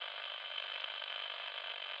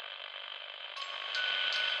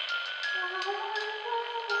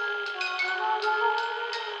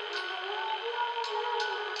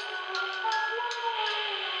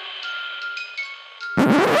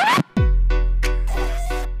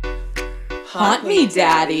Haunt me,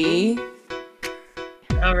 Daddy.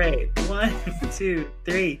 All right, 1, 2,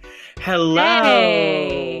 3. Hello,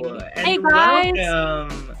 Hey. and Hey, guys.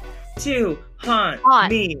 welcome to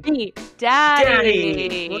Haunt Me,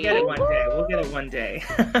 Daddy. We'll get it one day. We'll get it one day.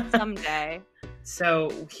 Someday.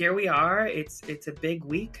 So here we are. It's a big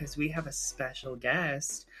week because we have a special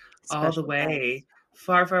guest all the way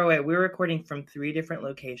far, far away. We're recording from 3 different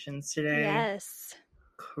locations today. Yes.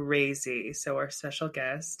 Crazy. So our special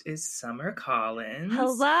guest is Summer Collins.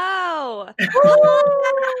 Hello. Woo!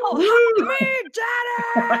 Haunt me,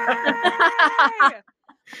 Daddy.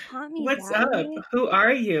 Haunt me, What's Daddy. up? Who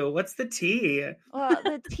are you? What's the tea? Well,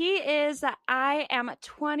 the tea is that I am a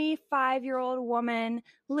 25-year-old woman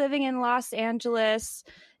living in Los Angeles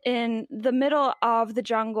in the middle of the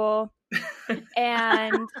jungle.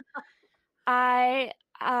 And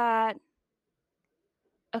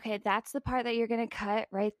okay, that's the part that you're going to cut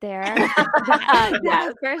right there.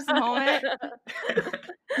 that first moment.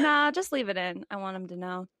 Nah, just leave it in. I want them to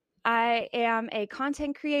know. I am a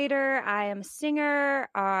content creator. I am a singer.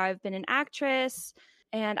 I've been an actress.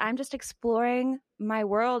 And I'm just exploring my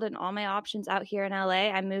world and all my options out here in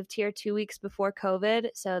LA. I moved here 2 weeks before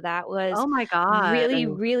COVID. So that was Oh my God. really,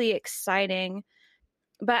 really exciting.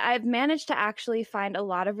 But I've managed to actually find a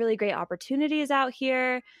lot of really great opportunities out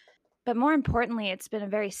here. But more importantly, it's been a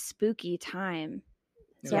very spooky time.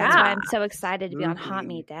 So that's why I'm so excited to be on Haunt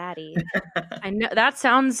Me, Daddy. I know that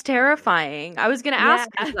sounds terrifying. I was going to ask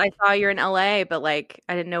because I saw you're in LA, but I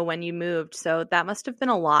didn't know when you moved. So that must have been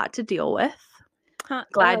a lot to deal with.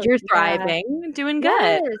 Glad you're thriving, doing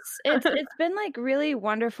good. Yes, it's been really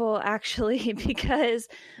wonderful actually because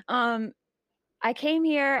I came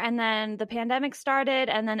here and then the pandemic started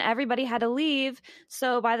and then everybody had to leave.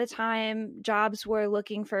 So by the time jobs were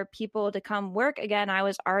looking for people to come work again, I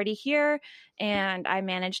was already here and I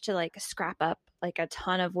managed to scrap up a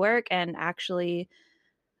ton of work and actually,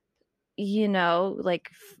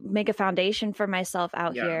 make a foundation for myself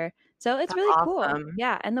out here. So it's really awesome. Cool.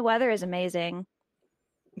 Yeah. And the weather is amazing.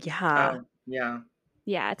 Yeah.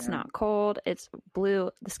 Yeah, it's not cold. It's blue.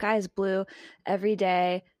 The sky is blue every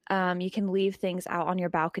day. You can leave things out on your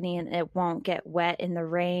balcony and it won't get wet in the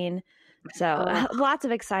rain. So lots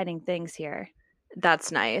of exciting things here.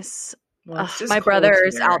 That's nice. Well, my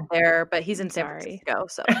brother's out there, but he's in San Francisco.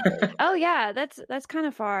 So oh yeah, that's kind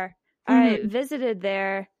of far. Mm-hmm. I visited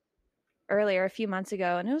there earlier a few months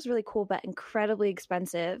ago and it was really cool, but incredibly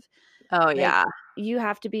expensive. Oh yeah. You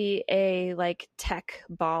have to be a tech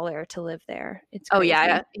baller to live there. It's crazy. Oh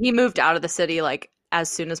yeah. He moved out of the city as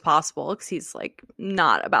soon as possible because he's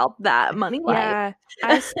not about that money life. Yeah.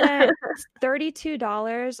 I spent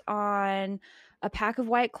 $32 on a pack of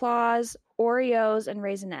White Claws, Oreos, and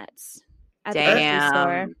Raisinets at the grocery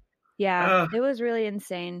store. Yeah. It was really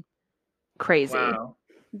insane. Crazy. Wow.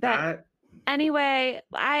 But anyway,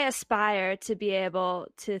 I aspire to be able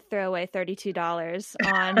to throw away $32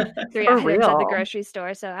 on 3 items at the grocery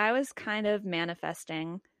store. So I was kind of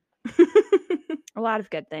manifesting a lot of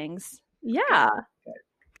good things. Yeah.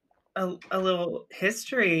 A little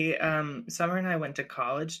history. Summer and I went to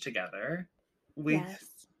college together. We've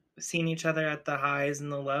seen each other at the highs and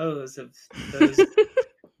the lows of those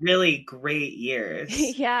really great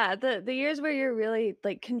years. Yeah, the years where you're really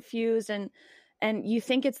confused and you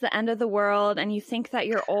think it's the end of the world and you think that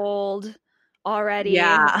you're old already.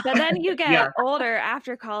 Yeah. But then you get older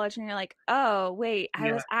after college and you're like, oh, wait,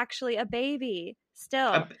 I was actually a baby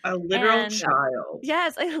still. A literal child.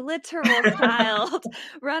 Yes, a literal child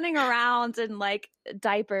running around in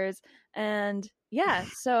diapers. And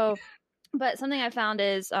but something I found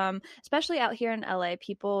is, especially out here in LA,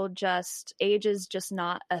 people age is just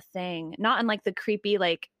not a thing. Not in the creepy,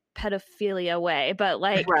 pedophilia way, but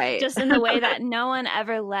just in the way that no one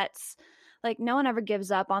ever no one ever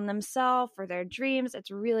gives up on themselves or their dreams.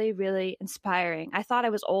 It's really, really inspiring. I thought I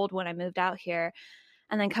was old when I moved out here.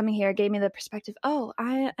 And then coming here gave me the perspective, oh,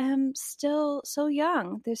 I am still so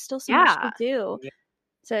young. There's still so much to do.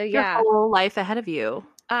 So your whole life ahead of you.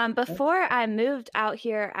 Before I moved out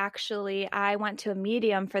here, actually, I went to a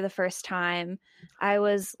medium for the first time. I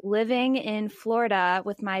was living in Florida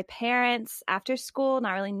with my parents after school,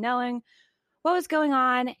 not really knowing what was going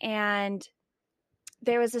on. And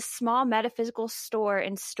there was a small metaphysical store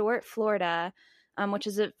in Stuart, Florida, which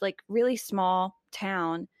is a really small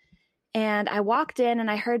town. And I walked in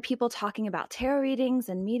and I heard people talking about tarot readings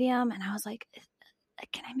and medium. And I was like,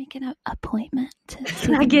 can I make an appointment?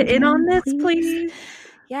 Can I get in on this, please?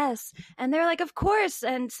 Yes. And they're like, of course.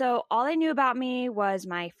 And so all they knew about me was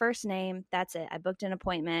my first name. That's it. I booked an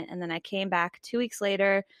appointment. And then I came back 2 weeks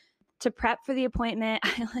later to prep for the appointment.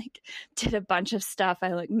 I like did a bunch of stuff.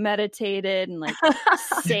 I like meditated and like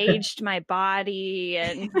saged my body,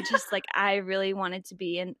 and just like I really wanted to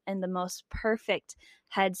be in the most perfect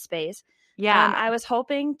headspace. Yeah. I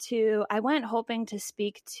went hoping to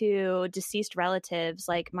speak to deceased relatives.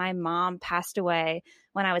 Like my mom passed away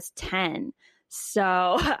when I was 10. So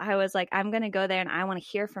I was like, I'm going to go there and I want to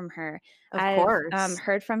hear from her. Of course. I've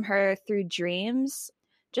heard from her through dreams,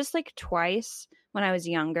 just like twice when I was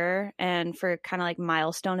younger. And for kind of like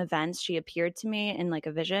milestone events, she appeared to me in like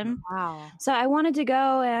a vision. Wow. So I wanted to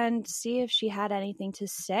go and see if she had anything to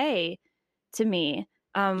say to me.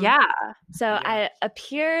 So I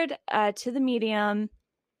appeared to the medium.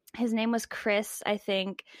 His name was Chris, I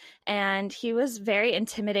think, and he was very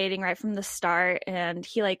intimidating right from the start. And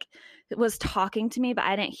he like was talking to me, but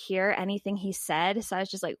I didn't hear anything he said. So I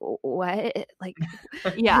was just like, what? Like,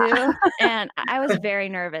 yeah. And I was very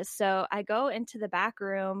nervous. So I go into the back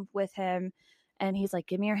room with him, and he's like,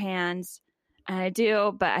 give me your hands. And I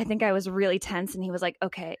do, but I think I was really tense, and he was like,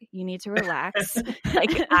 okay, you need to relax.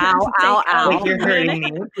 Like, ow. Like, you're hurting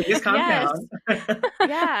me. Please calm down.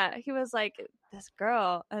 Yeah. He was like, this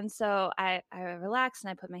girl. And so I relaxed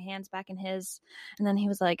and I put my hands back in his, and then he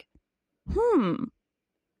was like,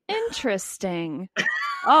 interesting.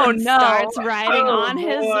 Oh no. Starts writing on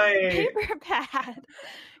his boy. paper pad.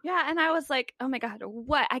 Yeah. And I was like, oh my God,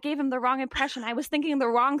 what? I gave him the wrong impression. I was thinking the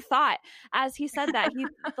wrong thought. As he said that, he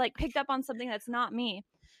like picked up on something that's not me.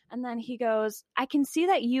 And then he goes, I can see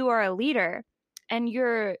that you are a leader, and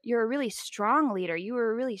you're a really strong leader. You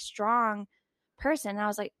were a really strong person. And I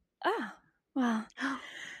was like, oh, well,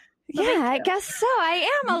 yeah, I guess so.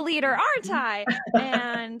 I am a leader, aren't I?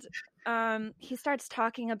 And he starts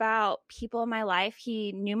talking about people in my life.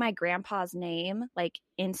 He knew my grandpa's name, like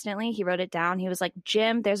instantly. He wrote it down. He was like,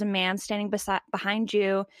 Jim, there's a man standing behind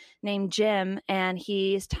you named Jim, and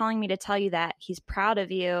he's telling me to tell you that he's proud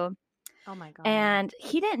of you. Oh my God. And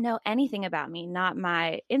he didn't know anything about me, not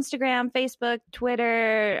my Instagram, Facebook,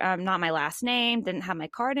 Twitter, not my last name, didn't have my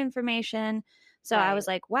card information. So I was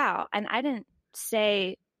like, wow. And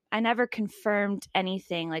I never confirmed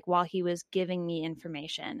anything like while he was giving me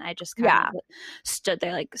information. I just kind of stood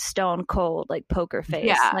there like stone cold, like poker face.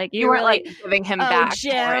 Yeah. Like you were like giving him back.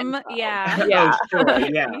 Jim. Yeah. Yeah. Oh, sure.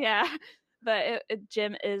 Yeah. Yeah. But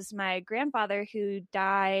Jim is my grandfather who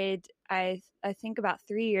died, I think about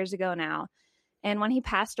 3 years ago now. And when he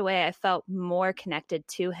passed away, I felt more connected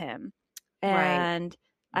to him. And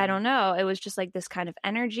I don't know, it was just like this kind of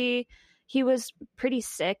energy. He was pretty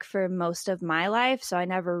sick for most of my life, so I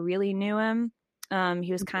never really knew him.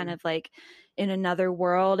 He was kind of like in another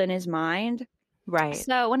world in his mind. Right.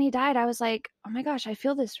 So when he died, I was like, oh my gosh, I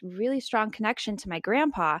feel this really strong connection to my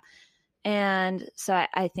grandpa. And so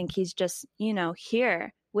I think he's just,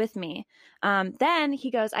 here with me. Then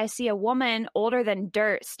he goes, I see a woman older than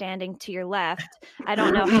dirt standing to your left. I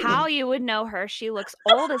don't know how you would know her. She looks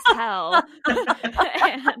old as hell.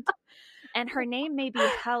 and her name may be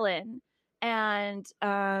Helen. And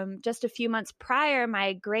just a few months prior,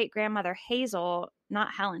 my great-grandmother Hazel,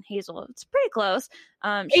 not Helen, Hazel, it's pretty close.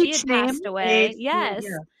 She had passed away. Yes.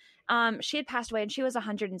 Yeah. She had passed away, and she was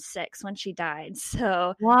 106 when she died.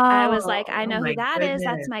 So I was like, I know who that is.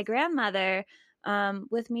 That's my grandmother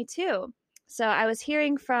with me too. So I was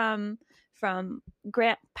hearing from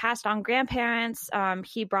passed on grandparents.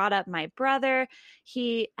 He brought up my brother.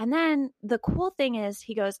 And then the cool thing is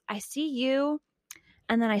he goes, I see you.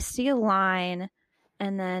 And then I see a line,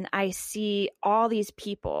 and then I see all these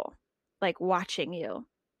people like watching you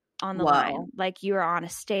on the line, like you were on a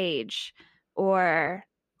stage or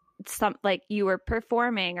like you were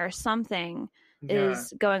performing or something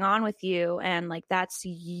is going on with you. And like, that's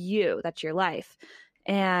you, that's your life.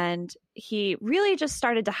 And he really just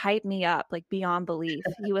started to hype me up, like beyond belief.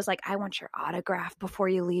 He was like, I want your autograph before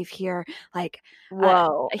you leave here. Like,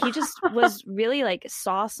 whoa. He just was really like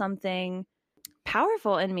saw something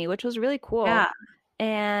powerful in me, which was really cool. Yeah.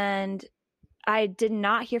 And I did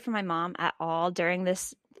not hear from my mom at all during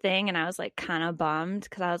this thing, and I was like kind of bummed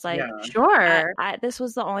because I was like, sure, this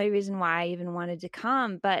was the only reason why I even wanted to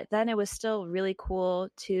come. But then it was still really cool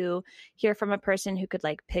to hear from a person who could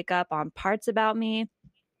like pick up on parts about me.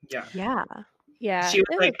 Yeah. She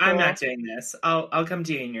was like, cool. I'm not doing this. I'll come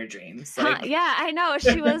to you in your dreams. Like... Yeah, I know.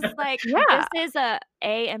 She was like, this is a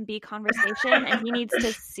and B conversation, and he needs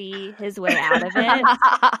to see his way out of it.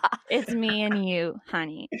 It's me and you,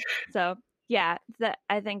 honey. So Yeah,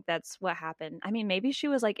 I think that's what happened. I mean, maybe she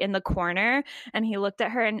was like in the corner and he looked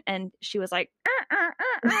at her and she was like,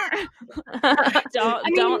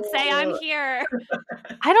 don't say I'm here.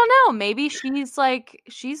 I don't know. Maybe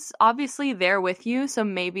she's obviously there with you. So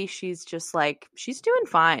maybe she's just like, she's doing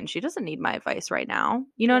fine. She doesn't need my advice right now.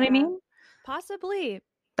 You know what I mean? Possibly.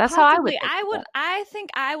 That's how I would. I think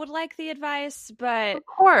I would like the advice, but of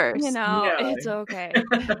course, it's okay.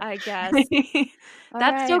 I guess.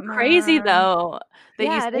 That's so crazy, though. That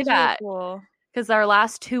you say that. Really cool. Because our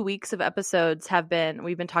last 2 weeks of episodes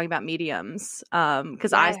we've been talking about mediums.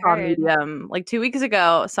 Because I saw a medium like 2 weeks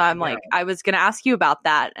ago, so I'm like, I was gonna ask you about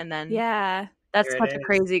that, and then that's such a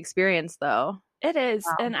crazy experience, though. It is,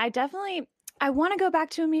 and I want to go back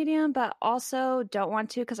to a medium, but also don't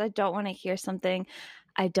want to because I don't want to hear something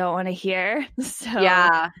I don't want to hear. So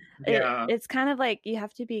it's kind of like you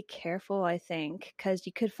have to be careful, I think, because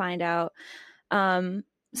you could find out some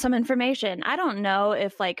information. I don't know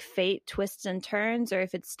if like fate twists and turns or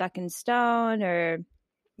if it's stuck in stone or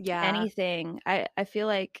anything. I feel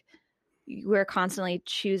like we're constantly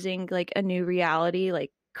choosing like a new reality,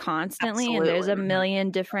 like constantly. Absolutely. And there's a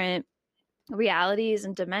million different realities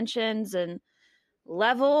and dimensions and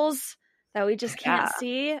levels that we just can't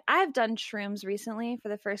see. I've done shrooms recently for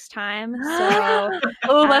the first time. So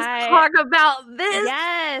let's talk about this.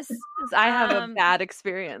 Yes. I have a bad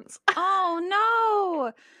experience. Oh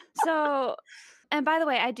no. So, and by the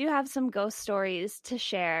way, I do have some ghost stories to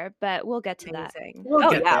share, but we'll get to that.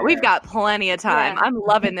 We've got plenty of time. I'm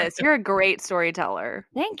loving this. You're a great storyteller.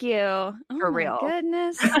 Thank you. For real.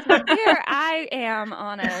 Goodness. Here I am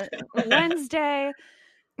on a Wednesday.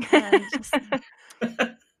 And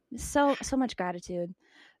so much gratitude.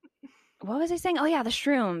 What was I saying? Oh yeah, the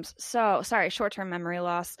shrooms. So sorry, short-term memory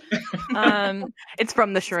loss. It's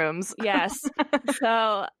from the shrooms. Yes.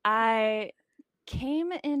 So I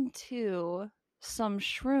came into some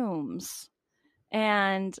shrooms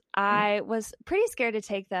and I was pretty scared to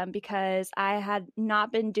take them because I had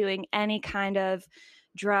not been doing any kind of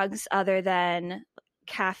drugs other than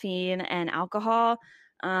caffeine and alcohol.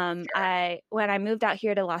 When I moved out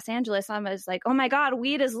here to Los Angeles, I was like, oh my God,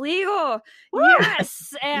 weed is legal. Woo!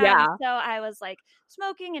 Yes. And so I was like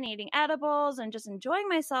smoking and eating edibles and just enjoying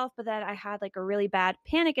myself. But then I had like a really bad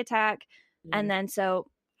panic attack. And then so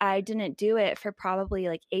I didn't do it for probably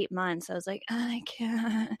like 8 months. I was like, I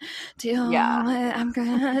can't deal with it. I'm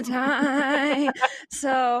going to die.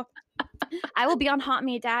 So I will be on Haunt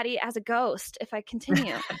Me Daddy as a ghost if I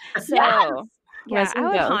continue. So yeah, I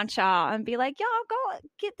would haunt y'all and be like, y'all go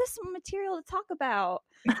get this material to talk about.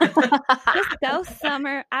 This ghost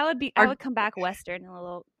summer. I would come back Western in a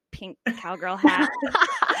little pink cowgirl hat.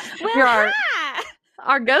 You're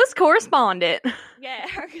our ghost correspondent. Yeah,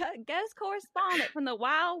 our ghost correspondent from the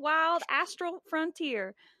wild, wild astral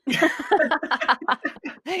frontier.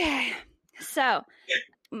 Okay. So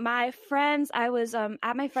my friends, I was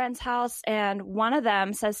at my friend's house and one of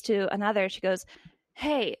them says to another, she goes,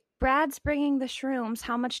 hey, Brad's bringing the shrooms.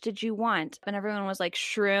 How much did you want? And everyone was like,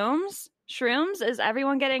 shrooms? Shrooms? Is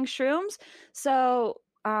everyone getting shrooms? So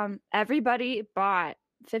everybody bought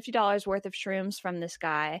 $50 worth of shrooms from this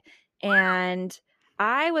guy. And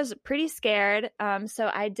I was pretty scared.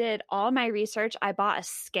 So I did all my research. I bought a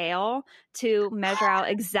scale to measure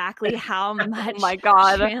out exactly how much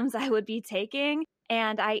shrooms I would be taking.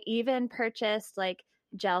 And I even purchased like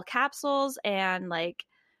gel capsules and like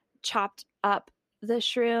chopped up the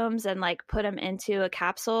shrooms and like put them into a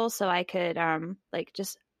capsule so I could like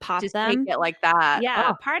just pop them. Take it like that.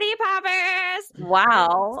 Yeah, party poppers.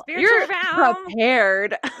 Wow, you're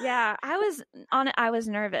prepared. Yeah, I was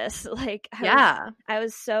nervous. Like, I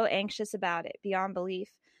was so anxious about it beyond belief.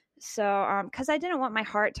 So, because I didn't want my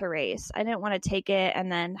heart to race. I didn't want to take it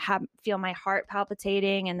and then feel my heart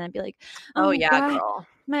palpitating and then be like, oh yeah, God, girl,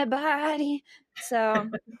 my body. So,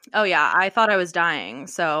 I thought I was dying.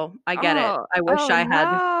 So I get it. I wish I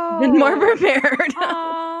had been more prepared.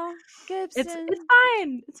 Oh, Gibson. It's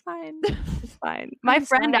fine. It's fine. It's fine. My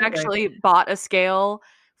friend actually bought a scale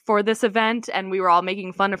for this event, and we were all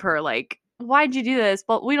making fun of her, like, why'd you do this?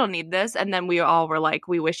 Well, we don't need this. And then we all were like,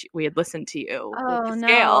 we wish we had listened to you. Oh, with the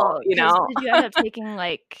scale, you know? Did you end up taking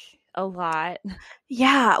like a lot?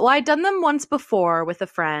 Yeah. Well, I'd done them once before with a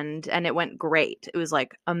friend and it went great. It was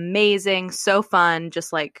like amazing, so fun.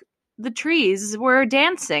 Just like the trees were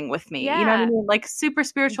dancing with me. Yeah. You know what I mean? Like super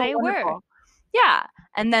spiritual. They wonderful. were. Yeah.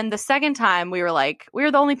 And then the second time we were like, we're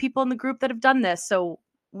the only people in the group that have done this. So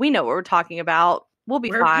we know what we're talking about. We'll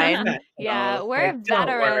be fine. Yeah, we're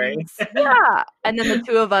veterans. Yeah. And then the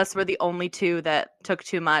two of us were the only two that took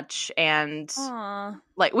too much. And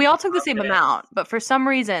like we all took the same amount. But for some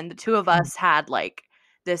reason, the two of us had like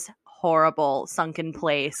this horrible sunken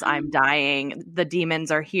place, I'm dying, the demons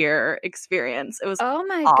are here experience. It was Oh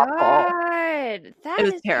my awful. God. That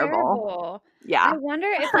is terrible. Yeah. I wonder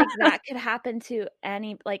if like that could happen to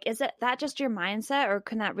any, like, is it that just your mindset, or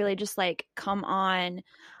can that really just like come on?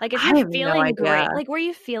 Like if you're feeling great, like were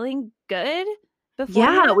you feeling good before?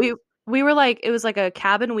 Yeah, we were like, it was like a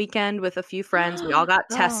cabin weekend with a few friends. We all got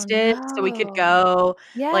tested so we could go.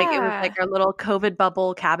 Yeah. Like it was like our little COVID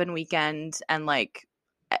bubble cabin weekend, and like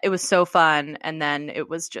it was so fun, and then it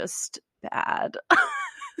was just bad.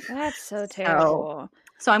 That's so terrible.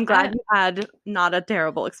 So I'm glad you had not a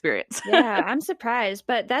terrible experience. Yeah, I'm surprised,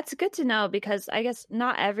 but that's good to know, because I guess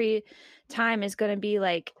not every time is going to be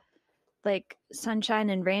like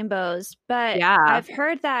sunshine and rainbows. But yeah, I've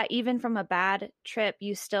heard that even from a bad trip,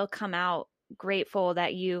 you still come out grateful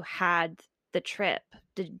that you had the trip.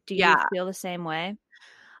 Do you feel the same way?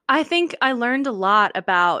 I think I learned a lot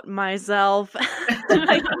about myself,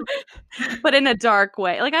 but in a dark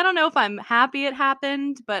way. Like, I don't know if I'm happy it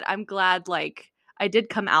happened, but I'm glad like I did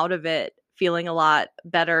come out of it feeling a lot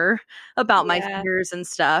better about my fears and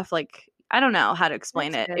stuff. Like, I don't know how to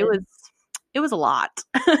explain it. Good. It was a lot.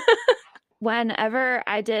 Whenever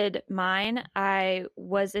I did mine, I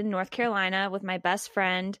was in North Carolina with my best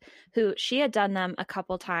friend, who she had done them a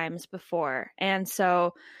couple times before. And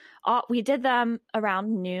so we did them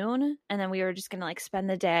around noon, and then we were just going to like spend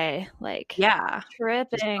the day like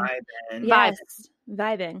tripping. Yes,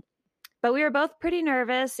 vibing. But we were both pretty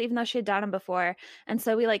nervous, even though she had done them before. And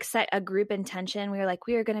so we like set a group intention. We were like,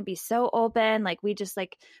 we are going to be so open. Like we just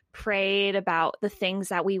like prayed about the things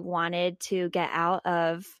that we wanted to get out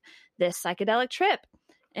of this psychedelic trip.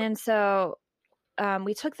 And so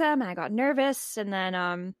we took them, and I got nervous. And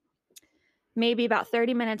then maybe about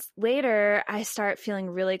 30 minutes later, I start feeling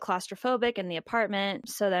really claustrophobic in the apartment.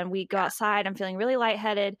 So then we go outside. I'm feeling really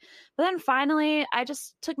lightheaded. But then finally, I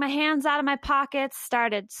just took my hands out of my pockets,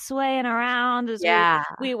 started swaying around as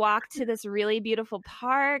we walked to this really beautiful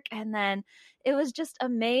park. And then it was just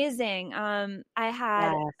amazing. I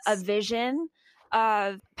had a vision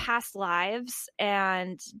of past lives,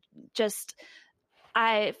 and just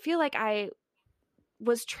I feel like I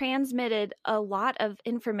was transmitted a lot of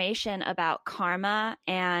information about karma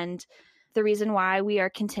and the reason why we are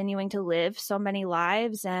continuing to live so many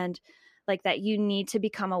lives, and like that you need to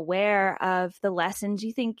become aware of the lessons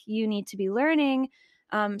you think you need to be learning,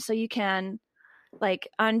 so you can like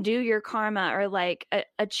undo your karma or like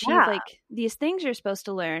achieve like these things you're supposed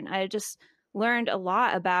to learn. I just learned a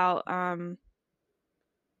lot about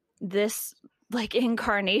this like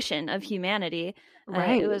incarnation of humanity.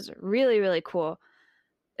 It was really, really cool.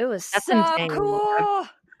 It was so insane. Cool.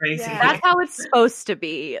 Crazy. That's how it's supposed to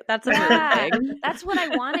be. That's amazing. That's what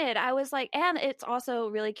I wanted. I was like, and it's also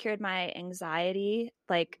really cured my anxiety.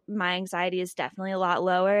 Like my anxiety is definitely a lot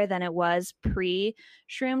lower than it was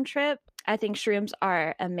pre-shroom trip. I think shrooms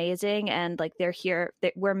are amazing, and like they're here,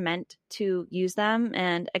 we're meant to use them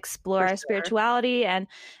and explore our spirituality and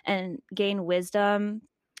gain wisdom.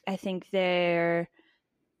 I think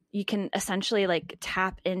you can essentially like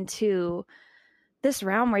tap into this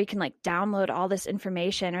realm where you can like download all this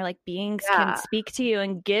information, or like beings can speak to you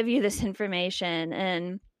and give you this information.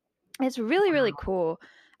 And it's really, really cool.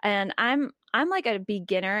 And I'm like a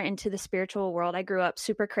beginner into the spiritual world. I grew up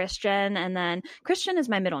super Christian, and then Christian is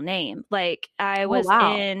my middle name. Like I was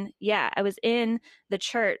I was in the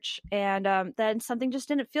church, and then something just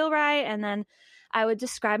didn't feel right. And then I would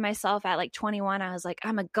describe myself at like 21. I was like,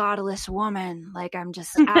 I'm a godless woman. Like I'm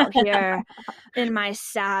just out here in my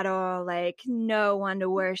saddle, like no one to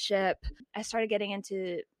worship. I started getting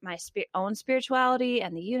into my own spirituality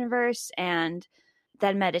and the universe, and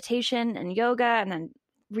then meditation and yoga, and then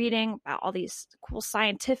reading about all these cool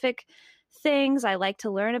scientific things. I like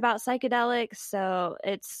to learn about psychedelics. So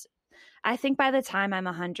I think by the time I'm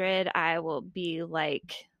 100, I will be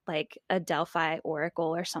like a Delphi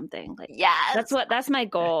oracle or something. Like, that's my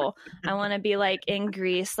goal. I want to be like in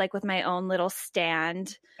Greece, like with my own little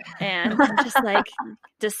stand, and just like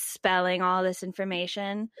dispelling all this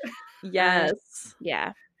information. Yes.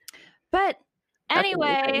 But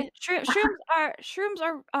anyway, shrooms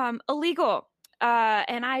are illegal.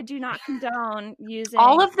 And I do not condone using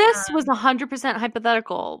all of this was 100%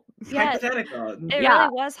 hypothetical. Yes, hypothetical. It really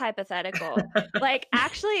was hypothetical. Like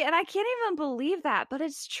actually, and I can't even believe that, but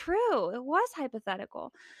it's true. It was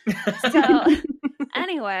hypothetical. So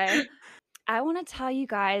anyway, I want to tell you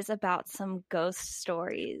guys about some ghost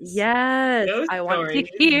stories. Yes, I want to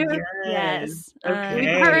hear. Yes. Okay.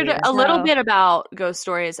 We've heard a little bit about ghost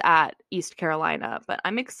stories at East Carolina, but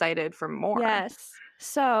I'm excited for more. Yes.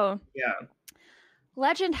 So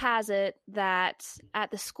Legend has it that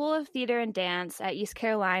at the School of Theater and Dance at East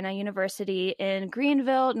Carolina University in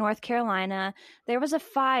Greenville, North Carolina, there was a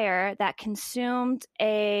fire that consumed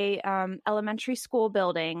a elementary school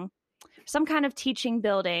building, some kind of teaching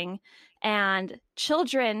building, and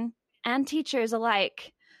children and teachers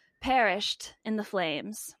alike perished in the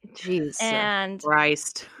flames. Jeez. And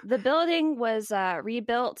Christ. The building was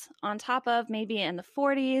rebuilt on top of maybe in the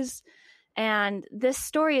 40s. And this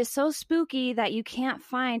story is so spooky that you can't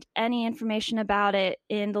find any information about it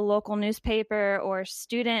in the local newspaper or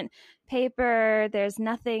student paper. There's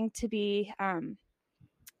nothing to be,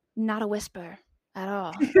 not a whisper at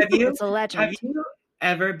all. It's a legend. Have you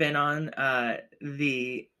ever been on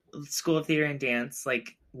the School of Theater and Dance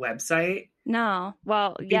website? No.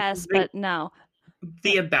 Well, yes, but no.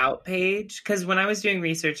 The About page, because when I was doing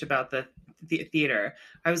research about the theater,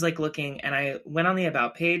 I was looking, and I went on the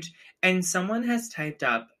About page, and someone has typed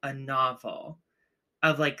up a novel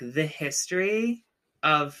of the history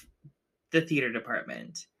of the theater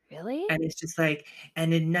department. Really? And it's just and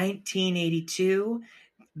in 1982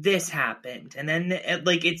 this happened, and then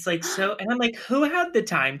it's so, and I'm who had the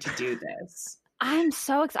time to do this? I'm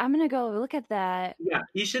so excited. I'm gonna go look at that. Yeah,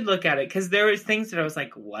 you should look at it, because there was things that I was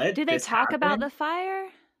what? Do they talk about the fire?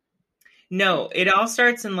 No, it all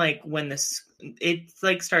starts in when this, it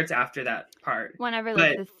starts after that part. Whenever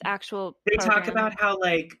the actual they program. talk about how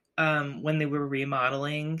when they were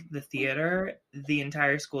remodeling the theater, the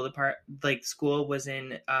entire school school was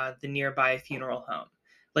in the nearby funeral home.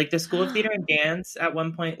 The School of Theater and Dance at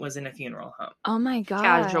one point was in a funeral home. Oh my god.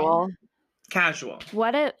 Casual.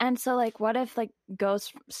 What if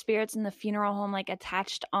ghost spirits in the funeral home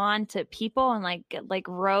attached on to people and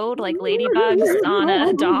rode ladybugs on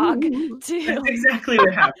a dog too? That's exactly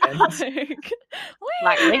what happened.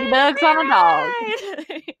 Ladybugs on a dog.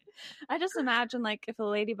 I just imagine if a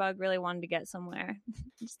ladybug really wanted to get somewhere,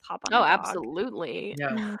 just hop on. Oh, absolutely.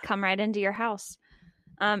 Yeah. Come right into your house.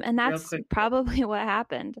 And that's probably what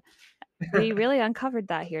happened. We really uncovered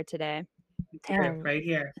that here today. Right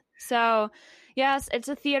here. So, yes, it's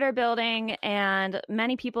a theater building, and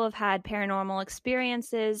many people have had paranormal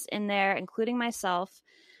experiences in there, including myself.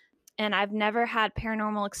 And I've never had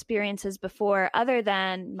paranormal experiences before, other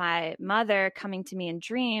than my mother coming to me in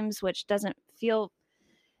dreams, which doesn't feel,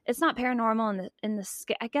 it's not paranormal in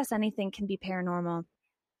the I guess anything can be paranormal.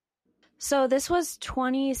 So this was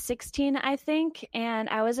 2016, I think, and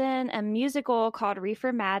I was in a musical called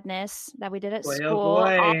Reefer Madness that we did at school,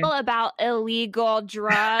 all about illegal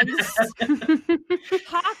drugs.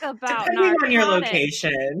 Talk about depending on your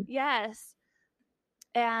location. Yes.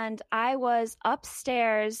 And I was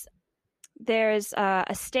upstairs. There's a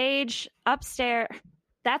stage upstairs.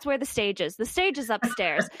 That's where the stage is. The stage is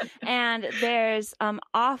upstairs. And there's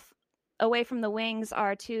away from the wings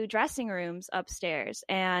are 2 dressing rooms upstairs.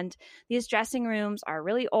 And these dressing rooms are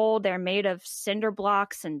really old. They're made of cinder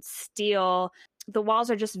blocks and steel. The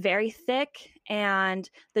walls are just very thick. And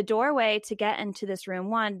the doorway to get into this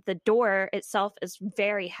room, the door itself is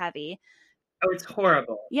very heavy. Oh, it's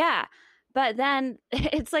horrible. Yeah. But then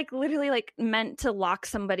it's literally meant to lock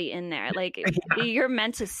somebody in there. You're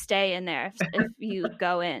meant to stay in there if you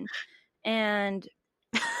go in. And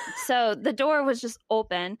so the door was just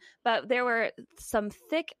open, but there were some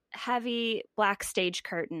thick, heavy black stage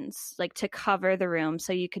curtains to cover the room,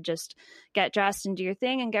 so you could just get dressed and do your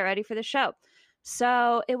thing and get ready for the show.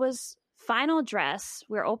 So it was final dress.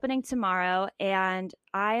 We're opening tomorrow, and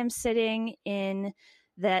I am sitting in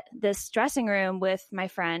this dressing room with my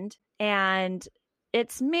friend, and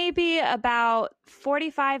it's maybe about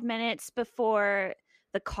 45 minutes before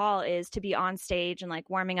the call is to be on stage and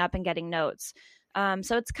warming up and getting notes.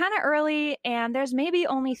 So it's kind of early, and there's maybe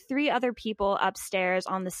only 3 other people upstairs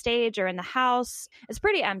on the stage or in the house. It's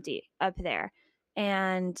pretty empty up there.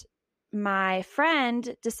 And my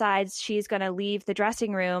friend decides she's going to leave the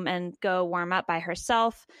dressing room and go warm up by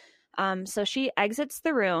herself. So she exits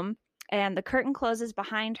the room, and the curtain closes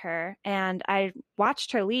behind her, and I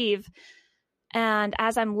watched her leave. And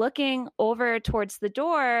as I'm looking over towards the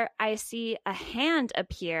door, I see a hand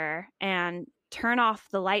appear and turn off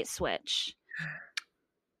the light switch.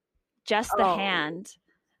 Just the hand,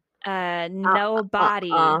 no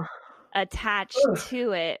body attached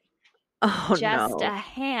to it. Oh, just no. a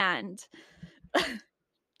hand.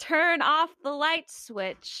 Turn off the light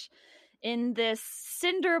switch in this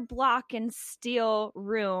cinder block and steel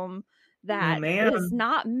room that is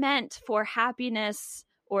not meant for happiness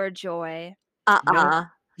or joy.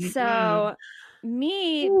 So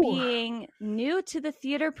me being new to the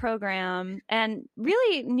theater program and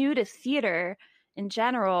really new to theater in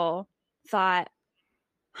general, thought,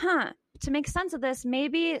 to make sense of this,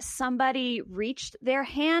 maybe somebody reached their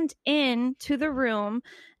hand into the room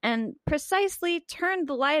and precisely turned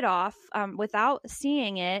the light off without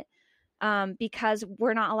seeing it, because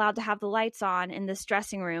we're not allowed to have the lights on in this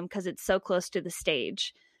dressing room because it's so close to the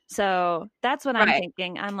stage. So that's what I'm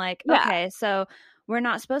thinking. I'm like, okay, so we're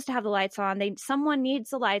not supposed to have the lights on. Someone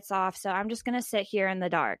needs the lights off, so I'm just going to sit here in the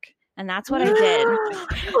dark. And that's what I did.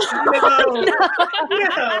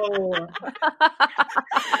 No.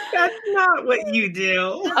 That's not what you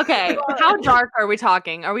do. Okay, how dark are we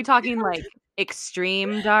talking? Are we talking like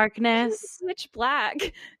extreme darkness? Pitch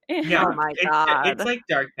black. Yeah. Oh my God. It's like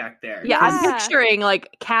dark back there. Yeah, I'm picturing like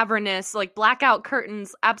cavernous, like blackout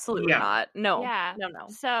curtains. Absolutely not. No. Yeah. No.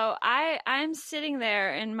 So I'm sitting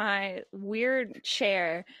there in my weird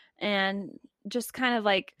chair and just kind of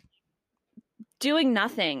like doing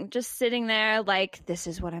nothing, just sitting there like, this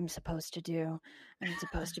is what I'm supposed to do. I'm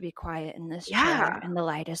supposed to be quiet in this chair and the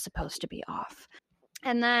light is supposed to be off.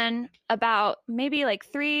 And then about maybe like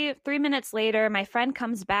three minutes later, my friend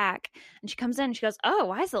comes back and she comes in and she goes, oh,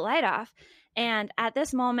 why is the light off? And at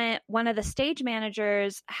this moment, one of the stage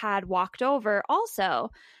managers had walked over also.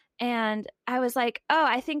 And I was like, oh,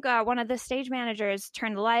 I think one of the stage managers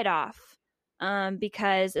turned the light off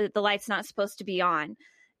because the light's not supposed to be on.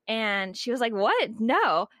 And she was like, what?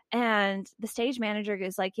 No. And the stage manager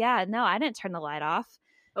is like, yeah, no, I didn't turn the light off.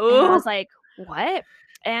 And I was like, what?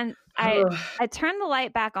 And I turned the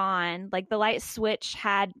light back on. Like the light switch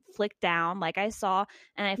had flicked down, like I saw,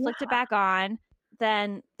 and I flicked it back on.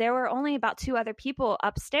 Then there were only about 2 other people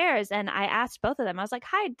upstairs. And I asked both of them, I was like,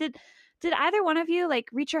 hi, did either one of you like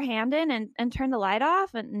reach your hand in and turn the light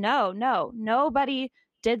off? And no, nobody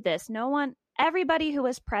did this. No one, everybody who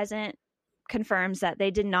was present confirms that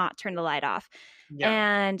they did not turn the light off. Yeah.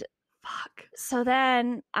 And so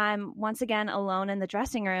then I'm once again alone in the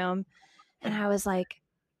dressing room and I was like,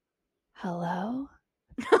 hello?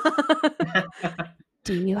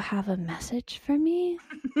 Do you have a message for me?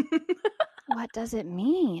 What does it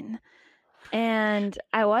mean? And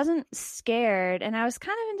I wasn't scared and I was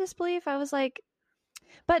kind of in disbelief. I was like,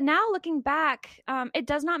 but now looking back, it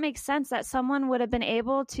does not make sense that someone would have been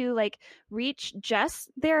able to like reach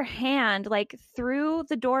just their hand like through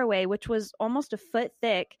the doorway, which was almost a foot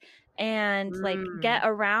thick, and like get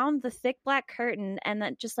around the thick black curtain and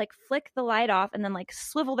then just like flick the light off and then like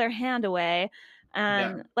swivel their hand away.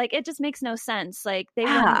 Like it just makes no sense. Like they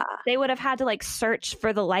would have had to like search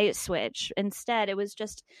for the light switch. Instead, it was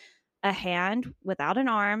just a hand without an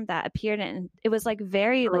arm that appeared, and it was like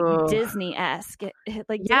very like Disney-esque. It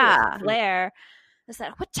like flare. I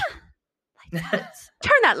said, what?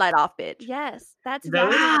 Turn that light off, bitch. Yes, that's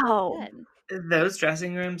those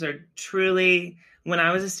dressing rooms are truly. When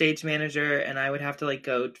I was a stage manager and I would have to like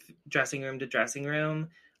go dressing room to dressing room,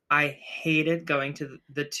 I hated going to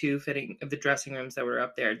the 2 fitting of the dressing rooms that were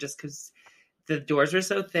up there just because the doors were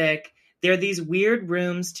so thick. They're these weird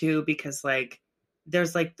rooms too because like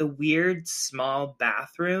there's like the weird small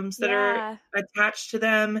bathrooms that are attached to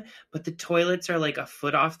them, but the toilets are like a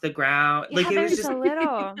foot off the ground. Yeah, like it was just a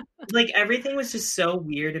little. Like everything was just so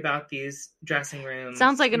weird about these dressing rooms.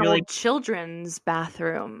 Sounds like an old children's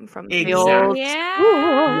bathroom from the old.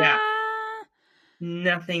 Yeah.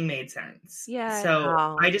 Nothing made sense. Yeah.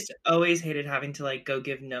 So I just always hated having to like go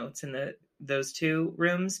give notes in those 2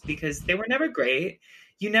 rooms because they were never great.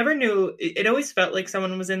 You never knew. It always felt like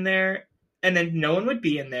someone was in there. And then no one would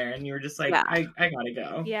be in there, and you were just like, I gotta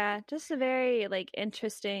go. Yeah, just a very like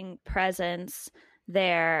interesting presence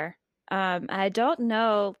there. I don't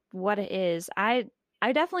know what it is. I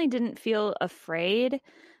definitely didn't feel afraid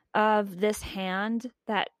of this hand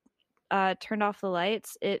that turned off the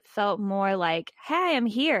lights. It felt more like, hey, I'm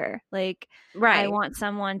here. Like, I want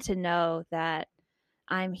someone to know that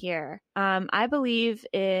I'm here. I believe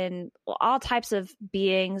in all types of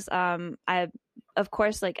beings. Of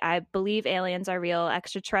course, like I believe aliens are real,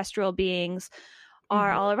 extraterrestrial beings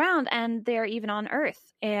are all around, and they're even on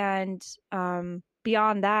Earth. And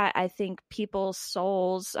beyond that, I think people's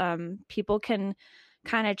souls, people can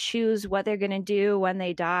kind of choose what they're going to do when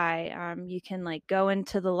they die. You can like go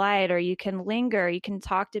into the light, or you can linger, you can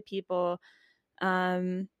talk to people.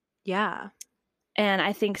 And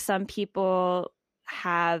I think some people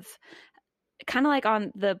have kind of like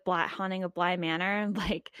on the Haunting of Bly Manor,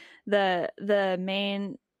 like the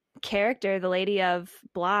main character, the Lady of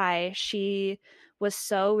Bly, she was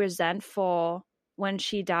so resentful when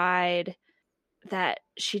she died that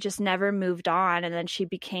she just never moved on, and then she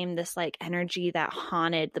became this like energy that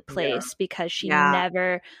haunted the place because she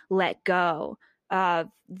never let go of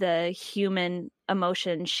the human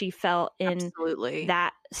emotion she felt in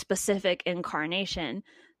that specific incarnation.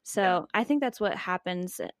 So I think that's what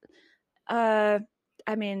happens I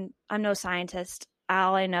mean, I'm no scientist.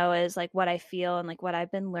 All I know is like what I feel and like what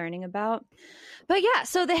I've been learning about. But yeah,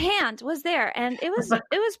 so the hand was there and it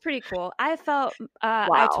was pretty cool. I felt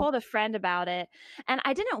I told a friend about it and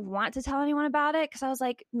I didn't want to tell anyone about it because I was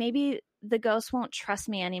like, maybe the ghosts won't trust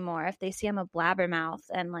me anymore if they see I'm a blabbermouth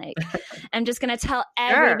and like I'm just gonna tell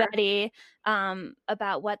everybody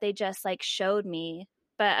about what they just like showed me.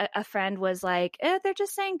 But a friend was like, they're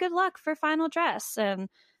just saying good luck for final dress. And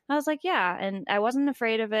I was like, yeah. And I wasn't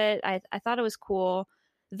afraid of it. I thought it was cool,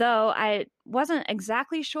 though I wasn't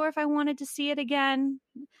exactly sure if I wanted to see it again.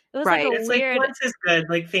 It was like it's weird. Like, once is good.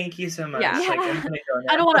 Like, thank you so much. Yeah. Like, I'm gonna go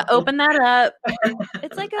now. I don't want to open that up.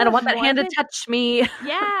 It's like I don't want that hand to touch me.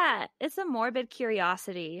 Yeah, it's a morbid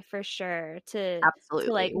curiosity for sure to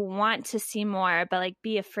like want to see more, but like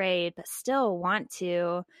be afraid, but still want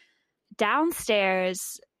to.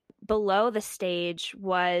 Downstairs, below the stage,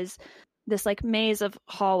 was this like maze of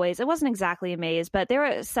hallways. It wasn't exactly a maze, but there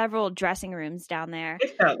were several dressing rooms down there.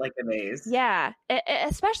 It felt like a maze. Yeah, it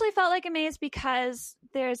especially felt like a maze because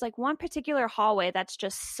there's like one particular hallway that's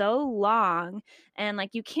just so long and like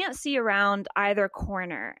you can't see around either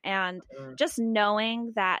corner. And just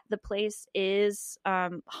knowing that the place is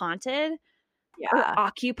haunted or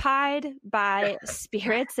occupied by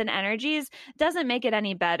spirits and energies doesn't make it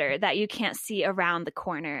any better that you can't see around the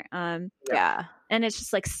corner. And it's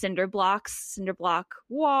just like cinder block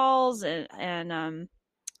walls and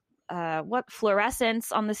what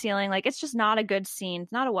fluorescence on the ceiling. Like it's just not a good scene.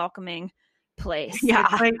 It's not a welcoming place. Yeah.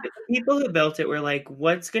 It's like the people who built it were like,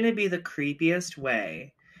 what's going to be the creepiest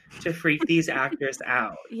way to freak these actors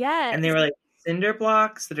out? Yeah. And they were like, cinder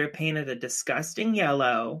blocks that are painted a disgusting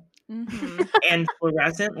yellow. Mm-hmm. And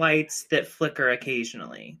fluorescent lights that flicker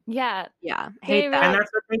occasionally. Yeah. Hate that. And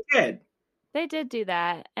that's what they did. They did do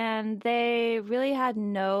that. And they really had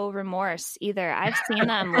no remorse either. I've seen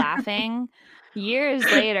them laughing years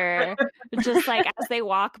later, just like as they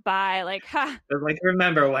walk by, like, ha. They're like,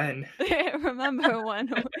 remember when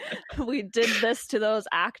we did this to those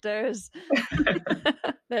actors?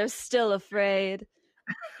 They're still afraid.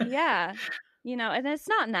 Yeah. You know, and it's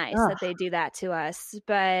not nice that they do that to us,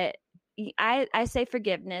 but I say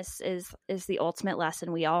forgiveness is the ultimate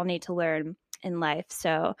lesson we all need to learn in life.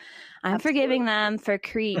 So I'm forgiving them for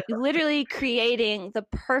literally creating the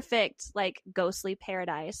perfect like ghostly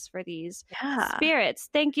paradise for these spirits.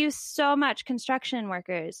 Thank you so much, construction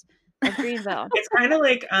workers of Greenville. It's kind of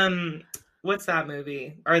like what's that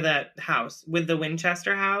movie or that house with the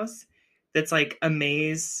Winchester house that's like a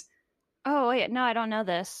maze? Oh wait, no, I don't know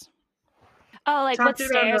this. Oh, like with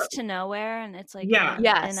stairs to nowhere, and it's like in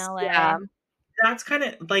LA. Yeah. That's kind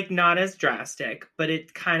of like not as drastic, but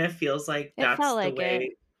it kind of feels like that's the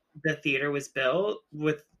way the theater was built,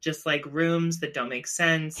 with just like rooms that don't make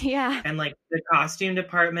sense. Yeah, and like the costume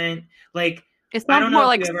department, like it's not more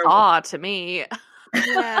like Saw to me.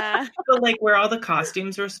 Yeah, but like where all the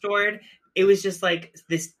costumes were stored, it was just like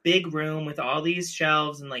this big room with all these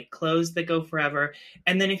shelves and like clothes that go forever.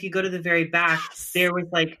 And then if you go to the very back, there was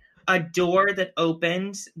like a door that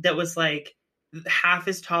opened that was like half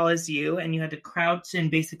as tall as you, and you had to crouch and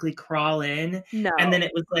basically crawl in. No. And then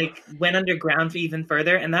it was like went underground even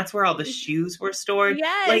further, and that's where all the shoes were stored.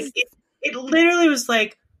 Yes. Like it literally was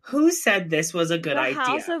like, who said this was a good idea?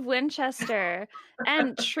 House of Winchester.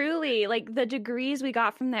 And truly, like the degrees we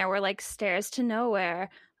got from there were like stairs to nowhere,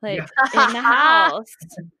 like in the house.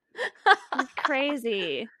 It's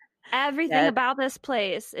crazy. Everything about this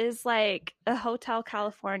place is like a Hotel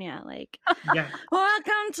California. Like,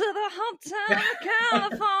 welcome to the Hotel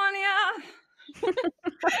California.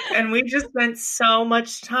 And we just spent so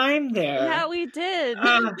much time there. Yeah, we did.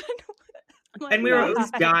 And we were always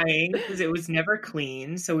dying because it was never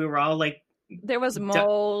clean. So we were all like, there was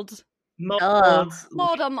mold. Mold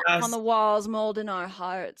on the walls, mold in our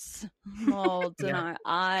hearts, mold in our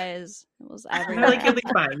eyes. It was everywhere. Like, you'll be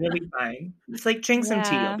fine. It's like, drink some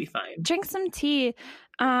tea, you'll be fine. Drink some tea.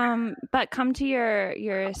 But come to your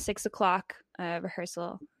 6:00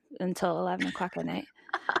 rehearsal until 11:00 at night.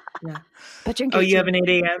 Yeah. But drink. Oh, you have an 8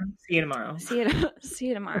 a.m.? See you tomorrow. See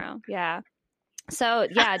you tomorrow. Yeah. So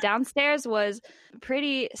yeah, downstairs was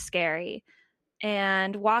pretty scary.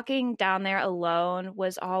 And walking down there alone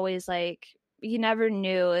was always like, you never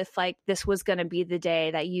knew if like this was going to be the day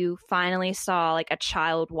that you finally saw like a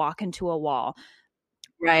child walk into a wall.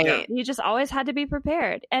 Right. Yeah. You just always had to be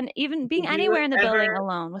prepared. And even being anywhere in the building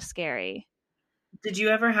alone was scary. Did you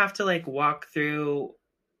ever have to like walk through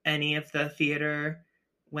any of the theater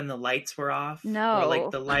when the lights were off? No. Or like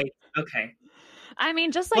the lights? Okay. I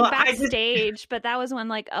mean, just like backstage, but that was when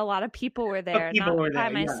like a lot of people were there, not by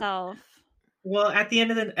myself. Well, at the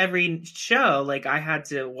end of every show, like I had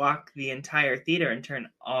to walk the entire theater and turn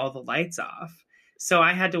all the lights off. So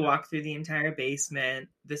I had to walk through the entire basement,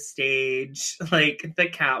 the stage, like the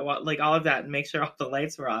catwalk, like all of that, and make sure all the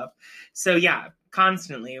lights were off. So yeah,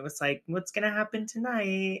 constantly it was like, what's gonna happen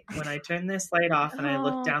tonight when I turn this light off and I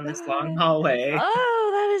look down this long hallway? Oh,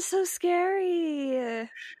 that is so scary.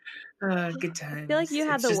 Good times. I feel like you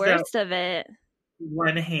had the worst of it.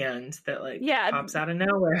 One hand that pops out of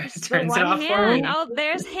nowhere, turns it off for me. Oh,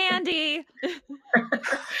 there's Handy.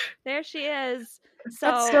 There she is.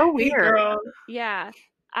 That's so weird. Yeah.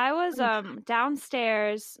 I was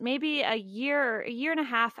downstairs maybe a year and a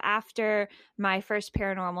half after my first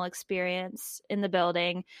paranormal experience in the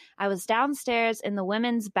building. I was downstairs in the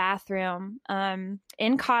women's bathroom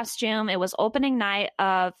in costume. It was opening night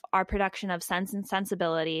of our production of Sense and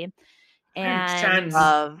Sensibility. And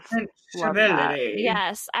love that.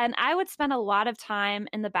 Yes. And I would spend a lot of time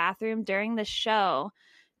in the bathroom during the show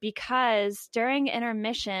because during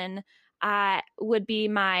intermission, would be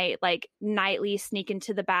my nightly sneak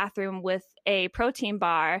into the bathroom with a protein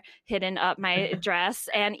bar hidden up my dress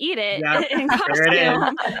and eat it in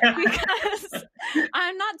costume because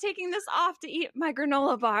I'm not taking this off to eat my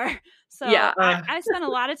granola bar. So I spent a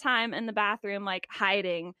lot of time in the bathroom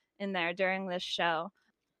hiding in there during this show.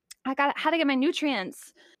 I had to get my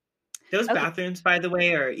nutrients. Those bathrooms, by the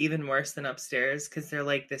way, are even worse than upstairs because they're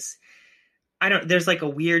like this. There's a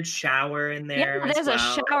weird shower in there. Yeah, there's a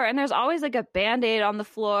shower and there's always a Band-Aid on the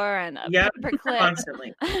floor and a paper clip.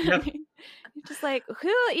 Constantly. Yep. You're just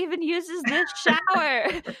who even uses this shower?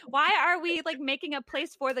 Why are we making a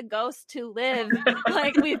place for the ghosts to live?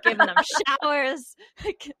 We've given them showers,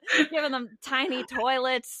 given them tiny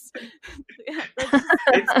toilets.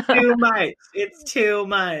 It's too much. It's too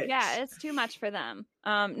much. Yeah, it's too much for them.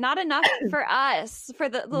 Not enough for us, for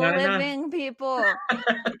the living people.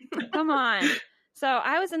 Come on. So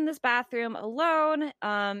I was in this bathroom alone.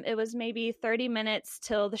 It was maybe 30 minutes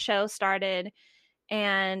till the show started,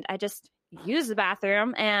 and I just used the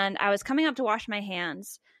bathroom, and I was coming up to wash my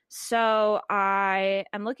hands. So I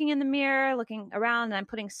am looking in the mirror, looking around, and I'm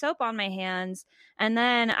putting soap on my hands, and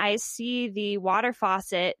then I see the water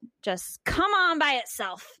faucet just come on by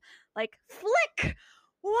itself, flick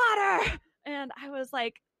water. And I was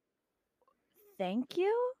like, thank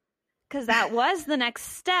you, because that was the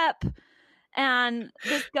next step. And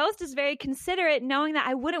this ghost is very considerate, knowing that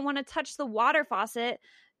I wouldn't want to touch the water faucet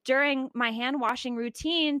during my hand washing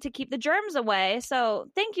routine to keep the germs away. So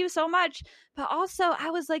thank you so much. But also I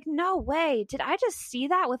was like, no way. Did I just see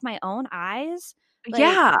that with my own eyes?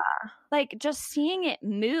 Just seeing it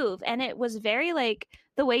move. And it was very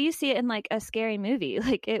the way you see it in a scary movie.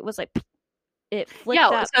 It was it flipped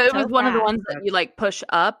up. So it was one of the ones that you push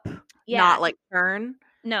up, not turn.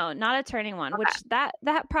 No, not a turning one, which that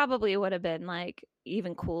probably would have been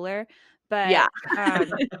even cooler. But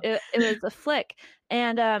it was a flick.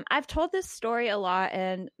 And I've told this story a lot,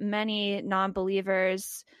 and many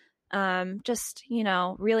non-believers just,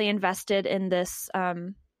 really invested in this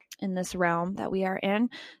realm that we are in.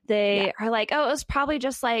 They are like, oh, it was probably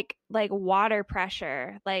just water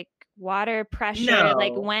pressure. Water pressure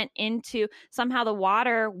went into somehow the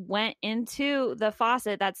water went into the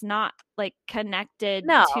faucet that's not connected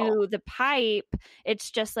to the pipe. It's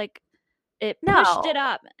just it pushed it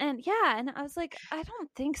up. And and I was like, I don't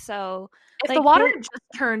think so. If the water just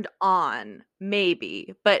turned on,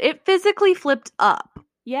 maybe, but it physically flipped up.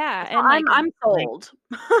 Yeah, so and I'm sold.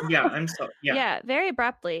 I'm sold. Yeah, very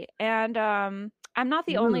abruptly. And I'm not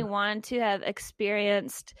the only one to have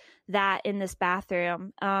experienced that in this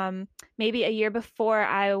bathroom. Maybe a year before,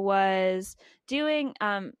 I was doing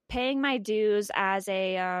paying my dues as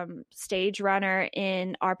a stage runner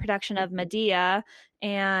in our production of Medea.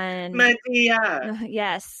 And Medea,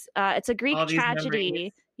 yes, it's a Greek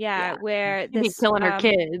tragedy. Where this killing her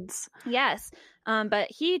kids. Yes, but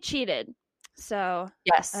he cheated. So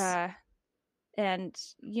yes, and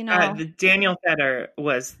Daniel Feder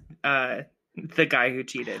was the guy who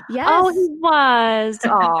cheated. Yes. Oh, he was.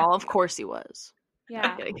 Oh, of course he was.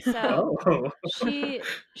 Yeah. So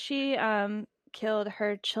she killed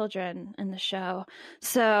her children in the show.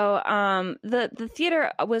 So the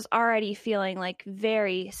theater was already feeling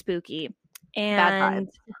very spooky. And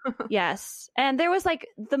yes. And there was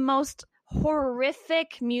the most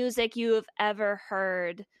horrific music you have ever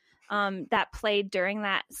heard that played during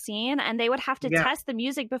that scene, and they would have to test the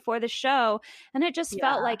music before the show, and it just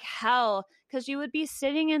felt like hell, because you would be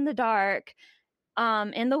sitting in the dark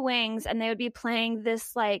in the wings, and they would be playing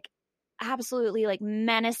this absolutely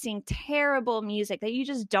menacing, terrible music that you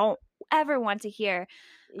just don't ever want to hear.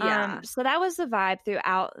 So that was the vibe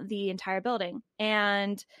throughout the entire building.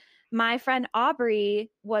 And my friend Aubrey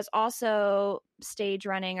was also stage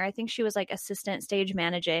running, or I think she was like assistant stage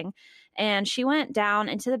managing. And she went down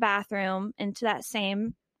into the bathroom, into that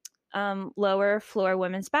same lower floor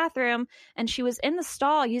women's bathroom. And she was in the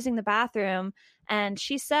stall using the bathroom. And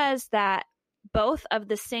she says that both of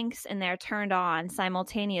the sinks in there turned on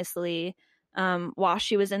simultaneously while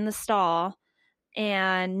she was in the stall.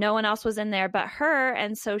 And no one else was in there but her.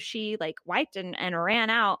 And so she like wiped and ran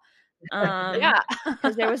out.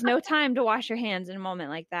 Because there was no time to wash your hands in a moment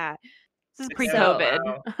like that. This is pre-COVID.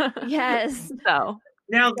 Wow. Yes. So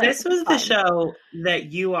now this was the show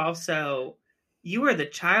that you were the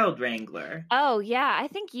child wrangler. Oh yeah, I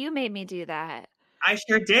think you made me do that. I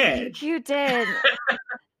sure did. You did.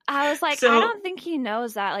 I was like, I don't think he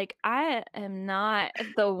knows that. Like, I am not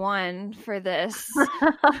the one for this.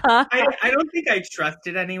 I don't think I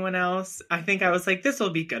trusted anyone else. I think I was like, this will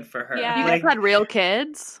be good for her. Yeah. You guys had real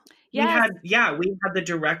kids? Yes. We had the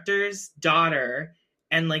director's daughter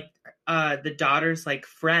and like the daughter's like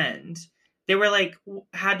friend. They were like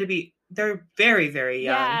they're very, very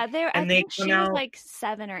young. Yeah, I think she was like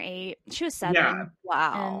 7 or 8. She was 7. Yeah.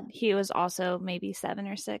 Wow. And he was also maybe 7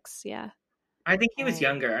 or 6. Yeah. I think he was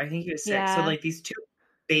younger. I think he was 6. Yeah. So like these 2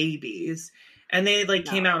 babies, and they like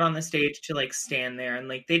came out on the stage to like stand there, and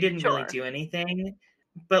like they didn't really do anything,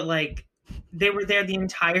 but like they were there the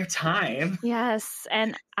entire time. Yes,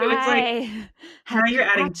 and so it's like now you're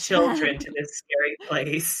adding children to this scary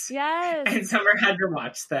place. Yes, and Summer had to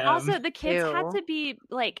watch them. Also, the kids had to be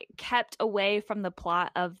like kept away from the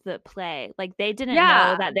plot of the play. Like they didn't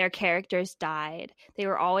know that their characters died. They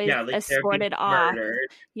were always escorted off.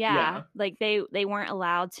 Yeah, like they weren't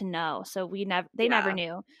allowed to know. So they never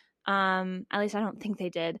knew. At least I don't think they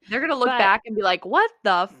did. They're gonna look back and be like, what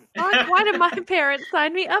the fuck? Why did my parents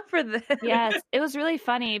sign me up for this? Yes, it was really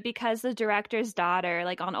funny because the director's daughter,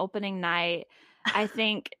 like on opening night, I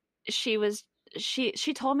think she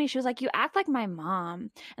told me, she was like, you act like my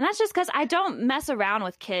mom. And that's just because I don't mess around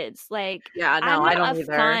with kids. Like, I'm not a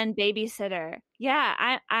fun babysitter.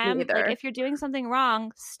 Yeah, I'm like, if you're doing something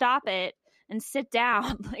wrong, stop it and sit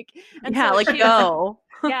down. Go.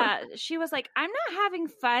 Yeah, she was like, I'm not having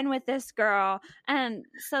fun with this girl. And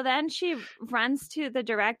so then she runs to the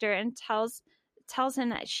director and tells him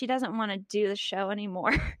that she doesn't want to do the show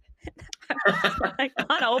anymore. Like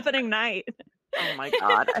on opening night. Oh my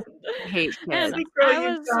God, I hate kids.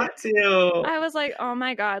 I was like, oh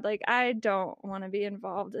my God, like I don't want to be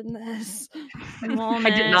involved in this moment.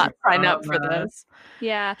 I did not sign up for this.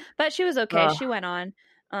 Yeah, but she was okay. She went on.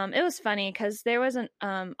 It was funny because there was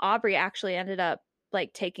Aubrey actually ended up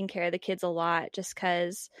like taking care of the kids a lot just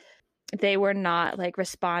because they were not like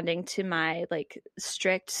responding to my like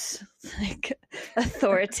strict like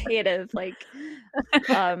authoritative like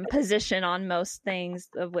position on most things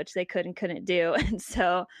of which they could and couldn't do. And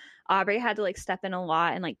so Aubrey had to like step in a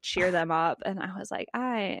lot and like cheer them up, and I was like,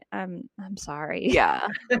 I'm sorry. Yeah.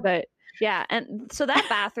 But yeah, and so that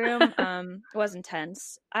bathroom was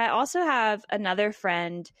intense. I also have another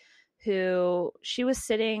friend who she was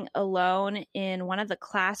sitting alone in one of the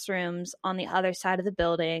classrooms on the other side of the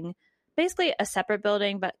building, basically a separate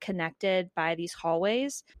building but connected by these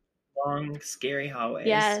hallways. Long, scary hallways.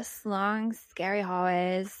 Yes, long, scary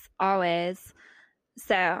hallways, always.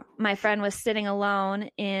 So my friend was sitting alone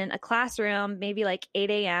in a classroom, maybe like 8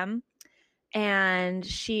 a.m., and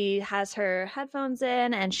she has her headphones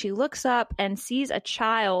in and she looks up and sees a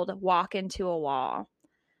child walk into a wall.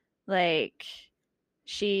 Like,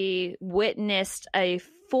 she witnessed a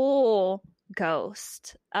full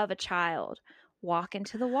ghost of a child walk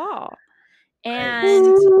into the wall.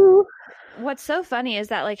 And what's so funny is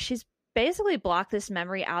that like she's basically blocked this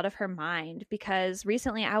memory out of her mind, because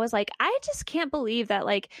recently I was like, I just can't believe that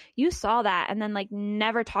like you saw that and then like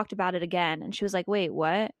never talked about it again. And she was like, wait,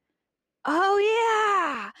 what? Oh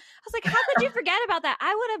yeah. I was like, how could you forget about that?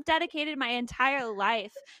 I would have dedicated my entire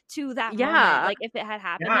life to that moment. Like if it had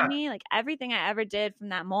happened to me, like everything I ever did from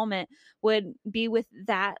that moment would be with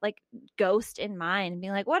that like ghost in mind and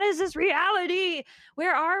being like, what is this reality?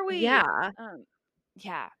 Where are we? Yeah.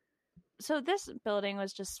 Yeah. So this building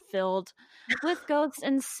was just filled with ghosts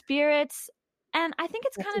and spirits. And I think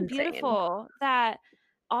it's kind of beautiful that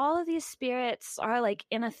all of these spirits are like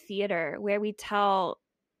in a theater where we tell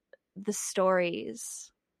the stories.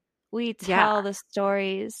 We tell the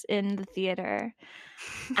stories in the theater,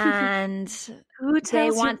 and they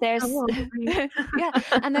want their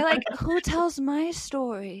and they're like, who tells my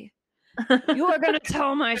story? You're gonna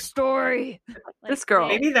tell my story. Like, this girl.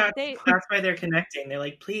 Maybe that's why they're connecting. They're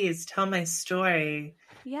like, please tell my story.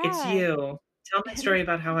 Yeah, it's you. Tell my story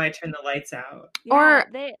about how I turned the lights out. Or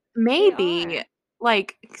maybe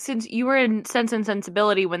like, since you were in Sense and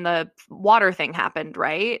Sensibility when the water thing happened,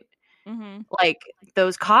 right? Mm-hmm. Like,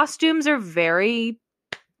 those costumes are very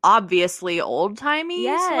obviously old-timey.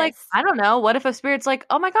 Yes. So, like, I don't know. What if a spirit's like,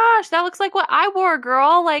 oh my gosh, that looks like what I wore,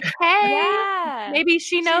 girl. Like, hey. Yeah. Maybe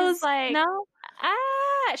she knows. She's like, no?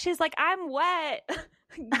 She's like, I'm wet.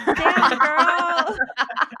 Damn, girl.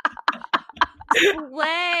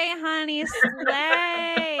 Slay, honey,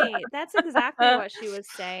 slay. That's exactly what she was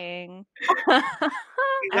saying. I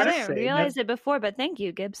didn't realize it before, but thank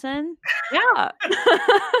you, Gibson. Yeah.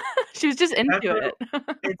 She was just into it.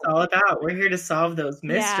 It's all about. We're here to solve those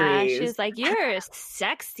mysteries. Yeah, she was like, you're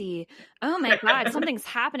sexy. Oh my God, something's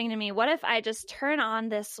happening to me. What if I just turn on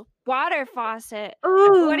this water faucet?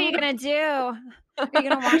 Ooh. What are you going to do? Are you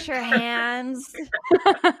going to wash your hands?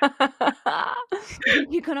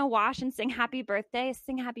 You're going to wash and sing happy birthday?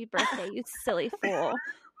 Sing happy birthday, you silly fool.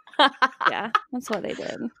 Yeah, that's what they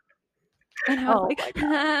did. And I was like,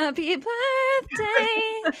 happy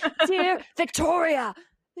birthday, dear Victoria.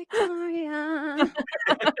 Victoria.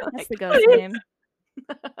 That's the ghost name.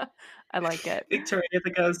 I like it. Victoria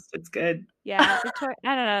the ghost. It's good. Yeah, Victoria.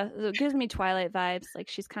 I don't know. It gives me Twilight vibes. Like,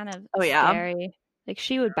 she's kind of scary. Like,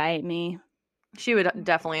 she would bite me. She would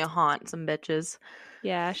definitely haunt some bitches.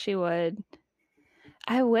 Yeah, she would.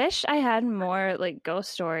 I wish I had more, like, ghost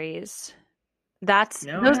stories.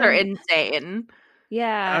 Those are insane.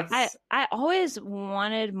 Yeah, I always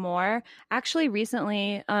wanted more. Actually,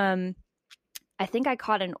 recently, I think I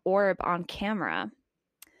caught an orb on camera.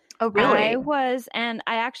 Oh, really? And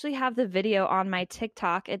I actually have the video on my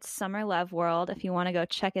TikTok. It's Summer Love World, if you want to go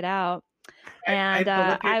check it out. And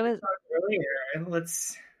I was earlier.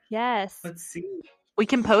 Let's see. We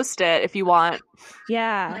can post it if you want.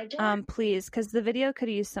 Yeah, please, because the video could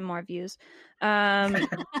use some more views. So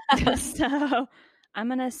I'm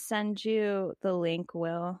gonna send you the link,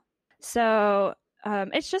 Will. So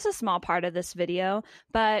it's just a small part of this video,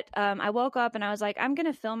 but I woke up and I was like, I'm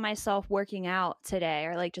gonna film myself working out today,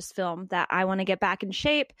 or like just film that I want to get back in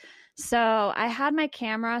shape. So I had my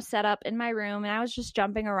camera set up in my room and I was just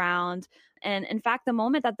jumping around. And in fact, the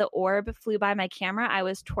moment that the orb flew by my camera, I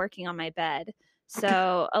was twerking on my bed.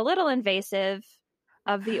 So a little invasive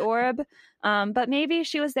of the orb, but maybe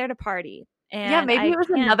she was there to party. And maybe it was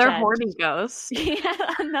another horny ghost. Yeah,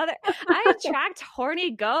 I attract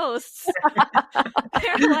horny ghosts.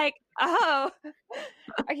 They're like, oh,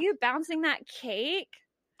 are you bouncing that cake?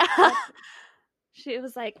 She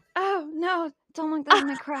was like, oh, no, don't look down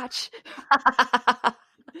my crotch.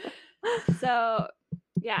 So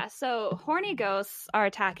horny ghosts are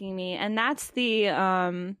attacking me. And that's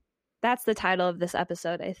the title of this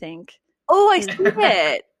episode, I think. Oh, I see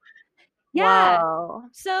it. Yeah. Wow.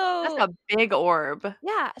 So that's a big orb.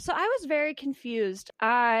 Yeah. So I was very confused.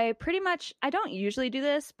 I don't usually do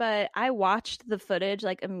this, but I watched the footage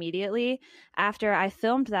like immediately after I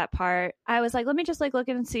filmed that part. I was like, let me just like look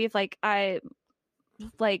and see if like I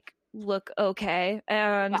like look okay.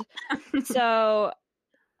 And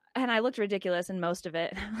and I looked ridiculous in most of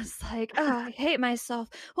it. I was like, oh, I hate myself.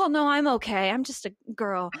 Well, no, I'm okay. I'm just a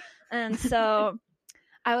girl. And so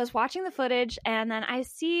I was watching the footage and then I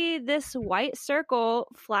see this white circle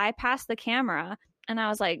fly past the camera. And I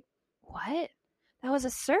was like, what? That was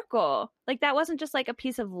a circle. Like, that wasn't just like a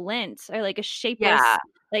piece of lint or like a shapeless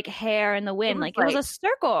like hair in the wind. Like, it was a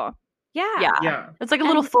circle. Yeah. It's like a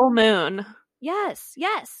little full moon. Yes.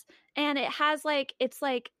 And it has like, it's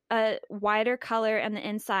like a wider color on the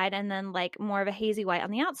inside and then like more of a hazy white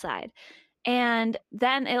on the outside. And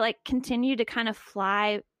then it like continued to kind of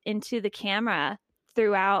fly into the camera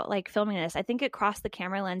throughout like filming this. I think it crossed the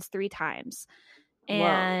camera lens 3 times.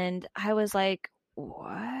 And I was like, what?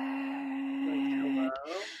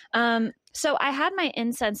 So I had my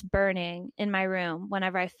incense burning in my room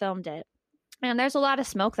whenever I filmed it. And there's a lot of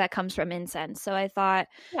smoke that comes from incense. So I thought,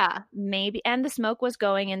 maybe, and the smoke was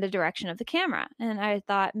going in the direction of the camera. And I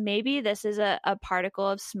thought maybe this is a particle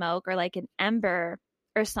of smoke or like an ember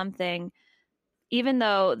or something. Even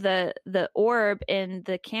though the orb in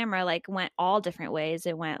the camera like went all different ways.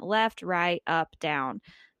 It went left, right, up, down.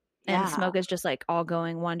 And smoke is just like all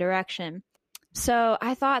going one direction. So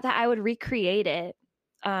I thought that I would recreate it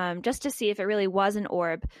just to see if it really was an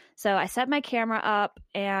orb. So I set my camera up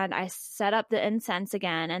and I set up the incense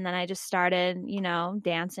again. And then I just started,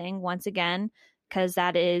 dancing once again, because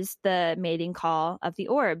that is the mating call of the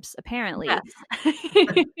orbs, apparently. Yes.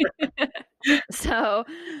 So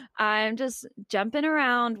I'm just jumping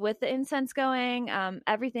around with the incense going,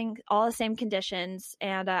 everything, all the same conditions.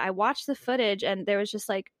 And I watched the footage and there was just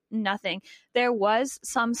like nothing. There was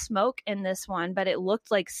some smoke in this one, but it looked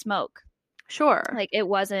like smoke. Sure. Like it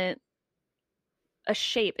wasn't a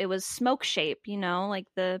shape. It was smoke shape, you know, like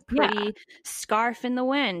the pretty scarf in the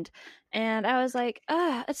wind. And I was like,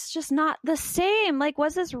 it's just not the same. Like,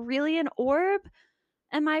 was this really an orb?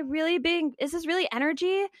 Is this really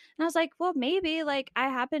energy? And I was like, well, maybe. Like, I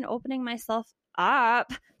have been opening myself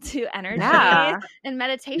up to energy and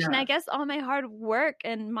meditation. I guess all my hard work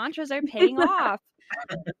and mantras are paying off.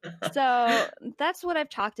 So that's what I've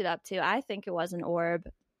chalked it up to. I think it was an orb.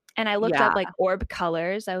 And I looked up like orb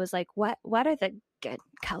colors. I was like, what are the good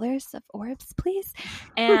colors of orbs, please?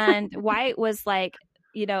 And white was like,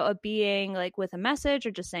 you know, a being like with a message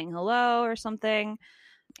or just saying hello or something.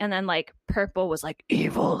 And then like purple was like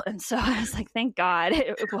evil. And so I was like, thank God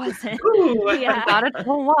it wasn't. I got it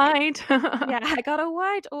white. I got a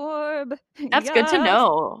white orb. That's good to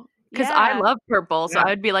know. Because I love purple, so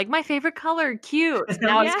I would be like, my favorite color, cute.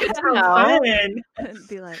 Now it's good to know. And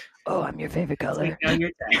be like, oh, I'm your favorite color. Now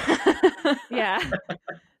you're dead.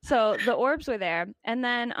 So the orbs were there. And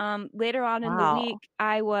then later on in the week,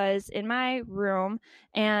 I was in my room,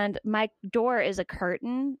 and my door is a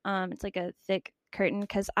curtain. It's like a thick curtain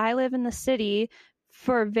because I live in the city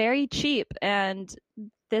for very cheap, and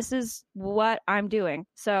this is what I'm doing.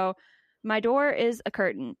 So my door is a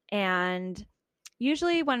curtain, and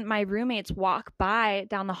usually when my roommates walk by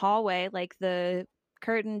down the hallway, like the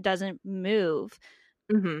curtain doesn't move.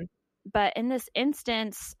 Mm-hmm. But in this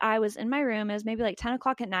instance, I was in my room. It was maybe like 10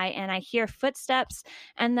 o'clock at night, and I hear footsteps,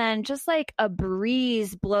 and then just like a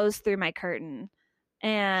breeze blows through my curtain,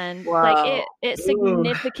 and like it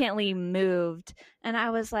significantly moved. And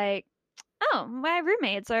I was like, oh, my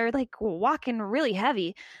roommates are like walking really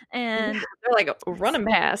heavy, and they're like running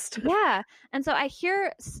past. And so I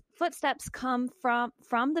hear footsteps come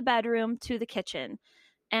from the bedroom to the kitchen,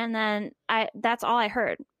 and then that's all I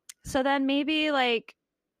heard. So then maybe like,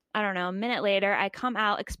 I don't know, a minute later, I come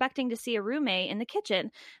out expecting to see a roommate in the kitchen,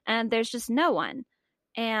 and there's just no one.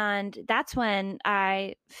 And that's when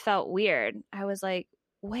I felt weird. I was like,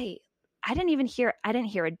 wait, I didn't hear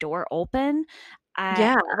a door open.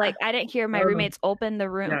 I didn't hear my roommates open the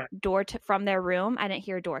room door from their room. I didn't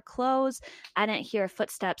hear a door close. I didn't hear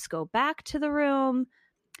footsteps go back to the room.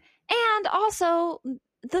 And also,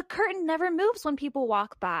 the curtain never moves when people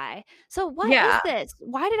walk by. So what is this?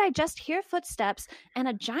 Why did I just hear footsteps and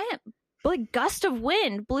a giant like gust of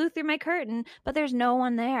wind blew through my curtain, but there's no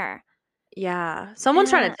one there? Yeah. Someone's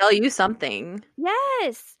trying to tell you something.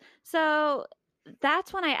 Yes. So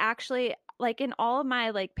that's when I actually, like, in all of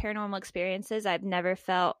my like paranormal experiences, I've never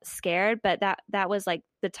felt scared, but that was like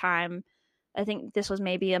the time, I think this was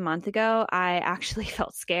maybe a month ago, I actually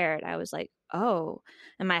felt scared. I was like, oh,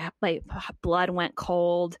 and my like blood went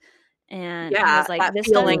cold, and I was like, this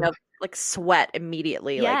feeling of like sweat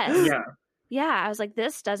immediately. Yes. I was like,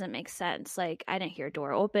 this doesn't make sense. Like, I didn't hear a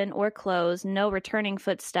door open or close, no returning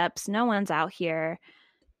footsteps, no one's out here.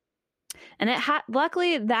 And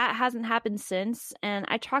luckily that hasn't happened since. And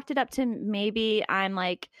I chalked it up to maybe I'm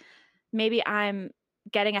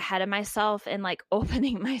getting ahead of myself and like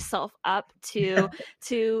opening myself up to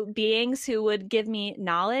beings who would give me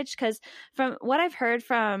knowledge. Because from what I've heard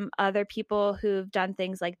from other people who've done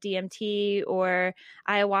things like DMT or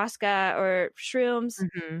ayahuasca or shrooms,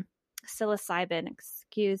 psilocybin,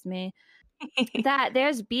 excuse me, that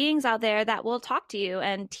there's beings out there that will talk to you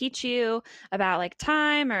and teach you about like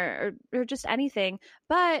time or just anything.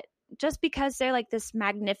 But just because they're like this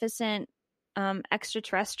magnificent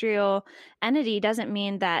extraterrestrial entity doesn't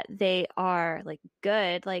mean that they are like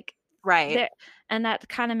good, like and that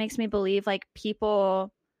kind of makes me believe like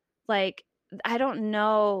people, like, I don't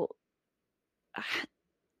know,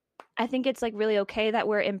 I think it's like really okay that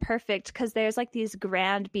we're imperfect, because there's like these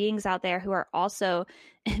grand beings out there who are also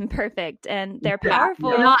imperfect, and they're powerful.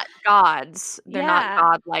 They're not gods. They're not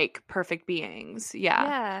god-like perfect beings.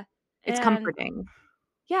 It's comforting.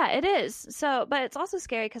 Yeah, it is. So, but it's also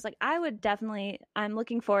scary because like I'm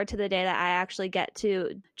looking forward to the day that I actually get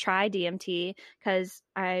to try DMT, because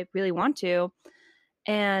I really want to.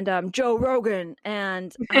 And Joe Rogan,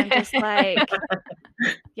 and I'm just like,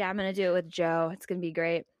 I'm going to do it with Joe. It's going to be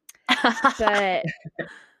great. But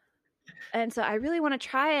and so I really want to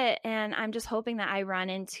try it, and I'm just hoping that I run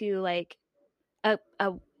into like a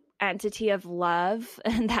entity of love,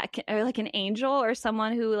 and or like an angel or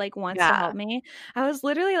someone who like wants to help me. I was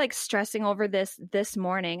literally like stressing over this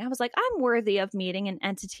morning. I was like, I'm worthy of meeting an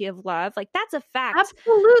entity of love. Like, that's a fact.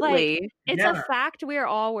 Absolutely. Like, it's a fact. We are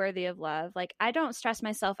all worthy of love. Like, I don't stress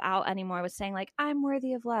myself out anymore with saying like, I'm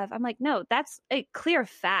worthy of love. I'm like, no, that's a clear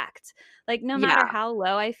fact. Like, no matter how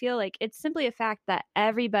low I feel, like, it's simply a fact that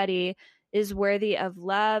everybody is worthy of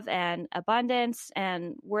love and abundance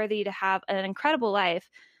and worthy to have an incredible life.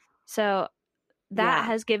 So that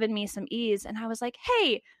has given me some ease. And I was like,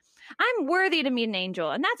 hey, I'm worthy to meet an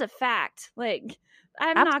angel. And that's a fact. Like,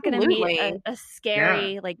 I'm not going to meet a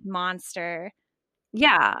scary like monster.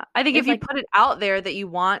 Yeah. I think if you put it out there that you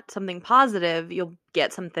want something positive, you'll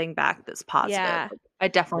get something back that's positive. Yeah. I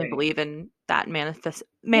definitely believe in that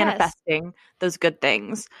manifesting those good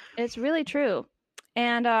things. It's really true.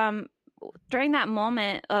 And during that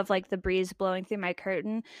moment of like the breeze blowing through my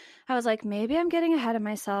curtain, I was like, maybe I'm getting ahead of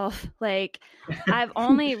myself. Like, I've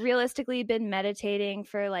only realistically been meditating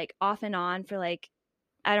for like off and on for like,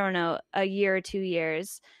 I don't know, a year or 2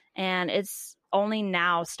 years. And it's only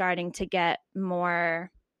now starting to get more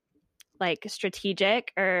like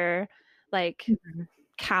strategic or like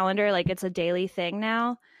calendar, like it's a daily thing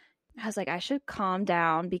now. I was like, I should calm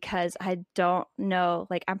down because I don't know,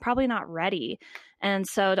 like I'm probably not ready. And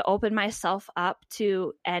so to open myself up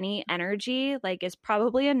to any energy like is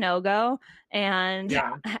probably a no-go, and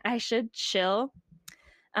I should chill.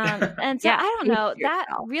 And so I don't know, that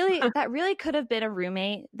really could have been a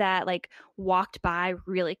roommate that like walked by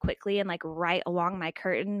really quickly and like right along my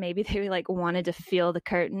curtain. Maybe they like wanted to feel the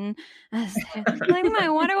curtain. Like, I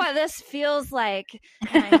wonder what this feels like.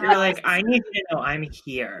 You're like, I need to know I'm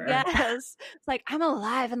here. Yes. It's like, I'm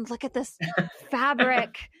alive and look at this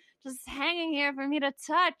fabric just hanging here for me to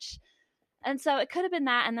touch. And so it could have been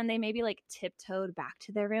that. And then they maybe like tiptoed back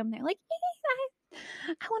to their room. They're like,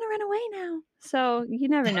 I want to run away now. So you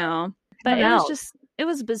never know. But it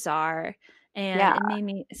was bizarre. And it made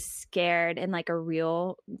me scared in like a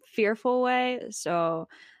real fearful way. So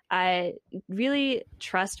I really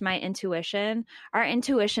trust my intuition. Our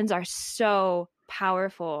intuitions are so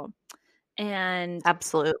powerful. And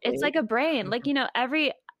absolutely, it's like a brain. Like, you know,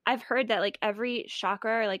 I've heard that like every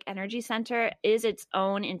chakra or like energy center is its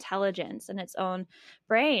own intelligence and its own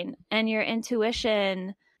brain. And your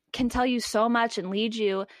intuition can tell you so much and lead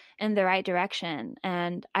you in the right direction.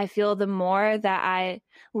 And I feel the more that I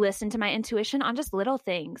listen to my intuition on just little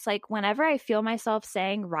things, like whenever I feel myself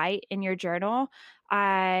saying write in your journal,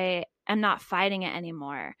 I am not fighting it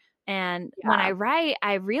anymore. And when I write,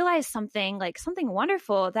 I realize something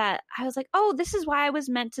wonderful that I was like, oh, this is why I was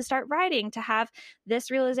meant to start writing, to have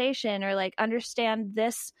this realization or like understand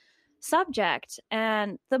this subject.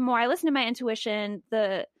 And the more I listen to my intuition,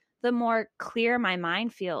 the more clear my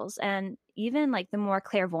mind feels, and even like the more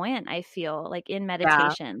clairvoyant I feel, like in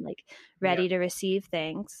meditation, like ready to receive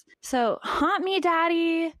things. So haunt me,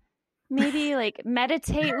 Daddy. Maybe like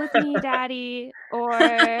meditate with me, Daddy, or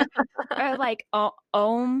like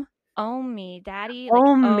ohm me, Daddy. Like,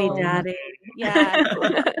 ohm me, Daddy. Yeah.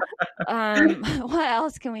 What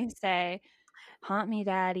else can we say? Haunt me,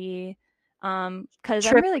 Daddy. Because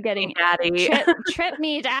I'm really getting Daddy. Trip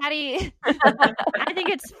me, Daddy. I think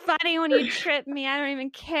it's funny when you trip me. I don't even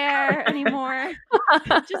care anymore.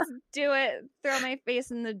 Just do it. Throw my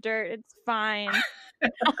face in the dirt. It's fine.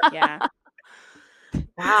 Yeah.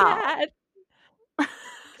 Wow. Dad.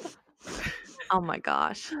 Oh my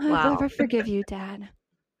gosh. I'll Wow. never forgive you, Dad.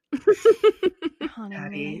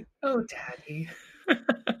 Daddy. Oh, Daddy.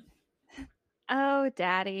 Oh,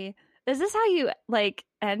 Daddy. Is this how you like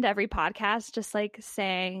end every podcast? Just like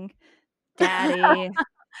saying, Daddy.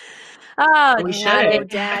 Oh,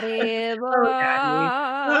 Daddy boy.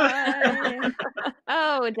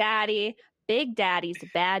 Oh, Daddy. Big daddies,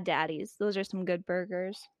 bad daddies. Those are some good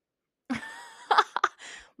burgers.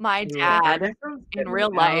 My dad in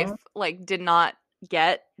real life like did not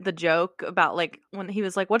get the joke about like when he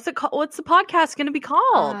was like, what's the podcast going to be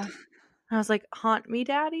called? And I was like, Haunt Me,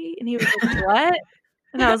 Daddy. And he was like, what?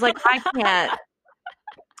 And I was like, I can't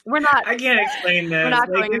explain this. We're not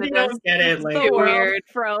like, going if into you don't get it, like, the world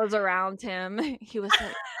froze around him. He was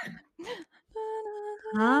like,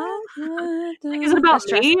 huh? Like, is it about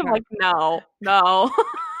me? I'm like, no.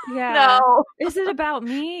 Yeah. No. Is it about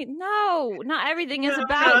me? No, not everything is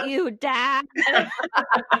about you, Dad.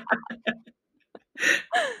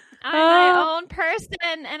 I'm my own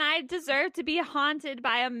person, and I deserve to be haunted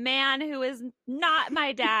by a man who is not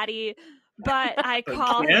my daddy, but I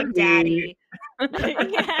call him Daddy.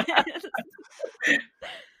 Yes.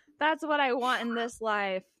 That's what I want in this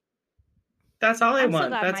life. That's all I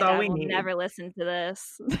want. That's all we need. Never listen to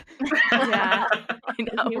this. Yeah, I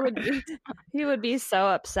know. He would be so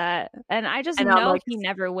upset, and I just know he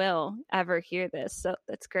never will ever hear this. So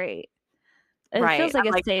that's great. It feels like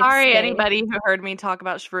a safe sorry, space. anybody who heard me talk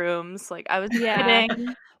about shrooms. Like, I was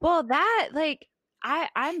kidding. Well, that like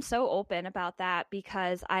I'm so open about that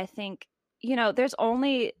because I think, you know, there's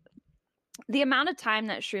only the amount of time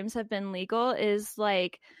that shrooms have been legal is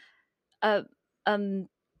like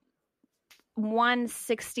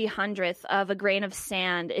 1/60,000th of a grain of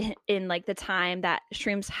sand in like the time that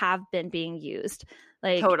shrooms have been being used.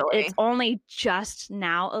 Like Totally. it's only just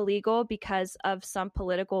now illegal because of some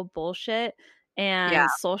political bullshit and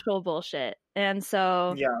social bullshit. And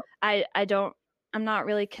so I'm not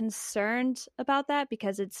really concerned about that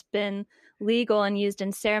because it's been legal and used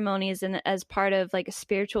in ceremonies and as part of like a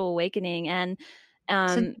spiritual awakening and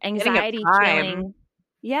anxiety killing.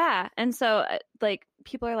 Yeah. And so like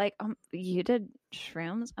people are like, you did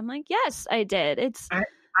shrooms? I'm like, yes, I did. It's I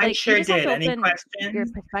like, sure you just did. have to Any open questions? your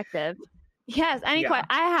perspective. Yes, I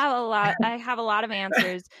have a lot of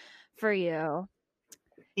answers for you.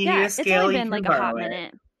 It's only been like a hot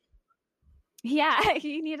minute. Yeah,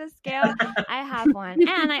 you need a scale. I have one.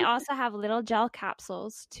 And I also have little gel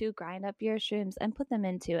capsules to grind up your shrooms and put them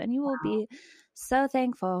into, and you will be so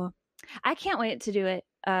thankful. I can't wait to do it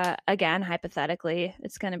again, hypothetically.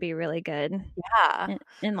 It's going to be really good. Yeah.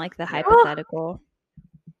 In like the hypothetical.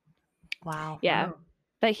 Wow. Yeah. Wow.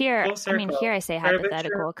 But here, I mean, here I say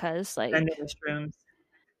hypothetical because like,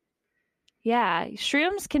 yeah,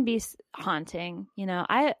 shrooms can be haunting. You know,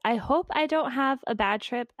 I hope I don't have a bad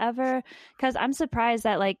trip ever because I'm surprised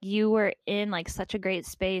that like you were in like such a great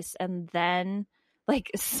space and then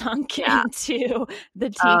like sunk into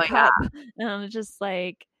the teacup. Just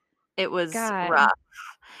like it was rough.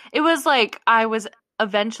 It was like I was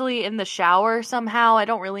eventually in the shower somehow. I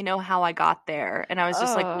don't really know how I got there, and I was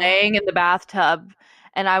just like laying in the bathtub.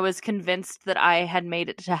 And I was convinced that I had made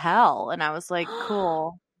it to hell. And I was like,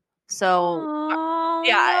 cool. So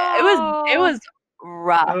it was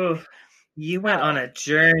rough. Oh, you went on a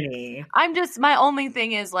journey. My only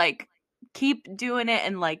thing is like, keep doing it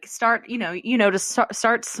and like start, to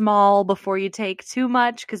start small before you take too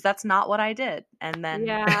much. Cause that's not what I did. And then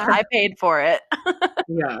I paid for it.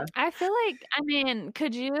 Yeah. I feel like, I mean,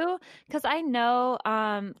 could you, cause I know,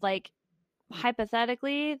 like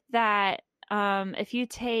hypothetically that, if you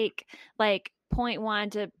take like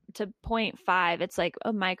 0.1 to 0.5, it's like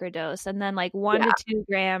a microdose, and then like 1 to 2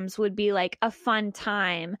 grams would be like a fun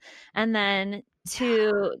time, and then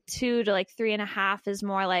 2 to like 3.5 is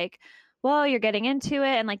more like, well, you're getting into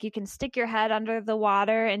it, and like you can stick your head under the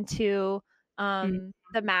water into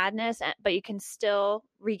the madness, but you can still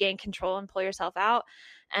regain control and pull yourself out.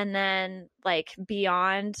 And then like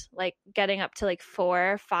beyond, like getting up to like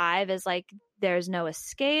 4 or 5 is like there's no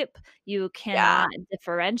escape. You cannot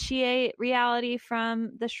differentiate reality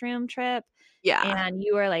from the shroom trip. Yeah. And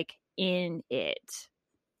you are like in it.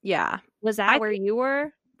 Yeah. Was that where you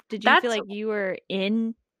were? Did you feel like you were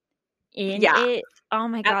in it? Oh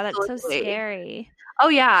my God, that's so scary. Oh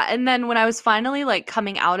yeah. And then when I was finally like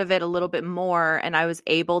coming out of it a little bit more and I was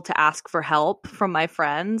able to ask for help from my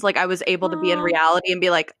friends, like I was able to be in reality and be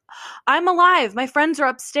like, I'm alive. My friends are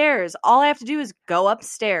upstairs. All I have to do is go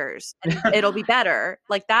upstairs and it'll be better.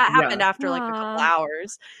 Like that happened after like a couple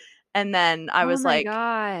hours. And then I was like,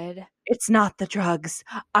 God, it's not the drugs.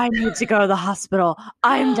 I need to go to the hospital.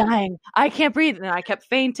 I'm dying. I can't breathe. And I kept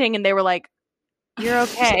fainting and they were like, you're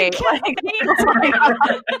okay.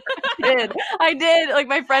 I did. Like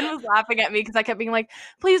my friend was laughing at me because I kept being like,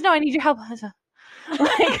 please no, I need your help.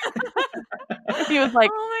 Like, he was like,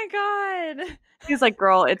 oh my God. He was like,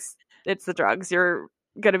 girl, it's the drugs. You're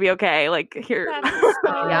gonna be okay. Like here. That's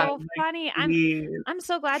so funny. I'm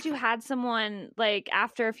so glad you had someone like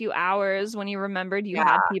after a few hours when you remembered you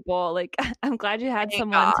had people. Like I'm glad you had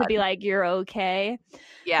someone to be like, you're okay.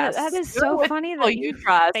 Yes. That is so funny that you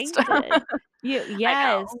trust. fainted.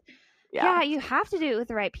 Yeah, you have to do it with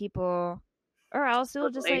the right people, or else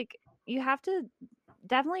it'll just like you have to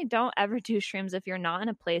definitely don't ever do shrooms if you're not in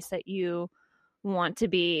a place that you want to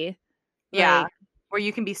be. Yeah, like, where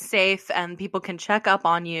you can be safe and people can check up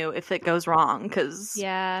on you if it goes wrong. Because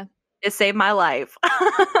it saved my life.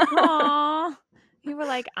 Aww, you were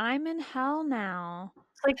like, I'm in hell now.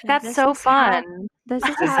 Like that's so fun. This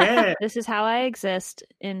is how I exist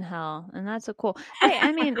in hell, and that's so cool. Hey,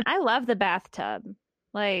 I mean, I love the bathtub.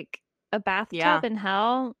 Like a bathtub in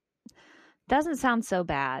hell doesn't sound so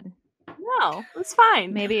bad. No, it's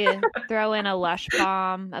fine. Maybe throw in a Lush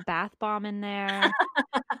bomb, a bath bomb in there.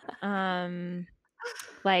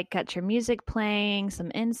 Like got your music playing,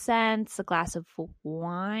 some incense, a glass of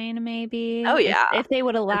wine, maybe. Oh yeah, if they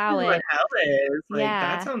would allow it. What hell is? Like,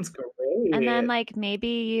 that sounds great. And then like maybe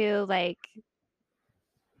you like,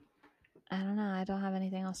 I don't know. I don't have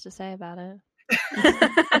anything else to say about it.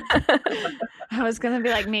 I was gonna be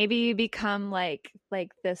like, maybe you become like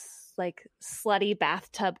this like slutty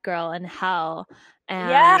bathtub girl in hell. And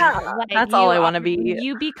like, that's all I want to be.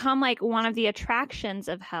 You become like one of the attractions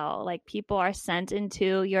of hell. Like people are sent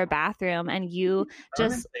into your bathroom and you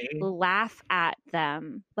just laugh at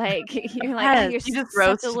them. Like you're like, yes, you're you just such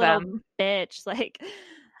roast a little them. bitch. Like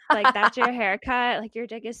that's your haircut. Like your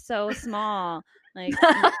dick is so small. Like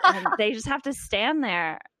and they just have to stand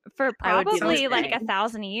there for probably like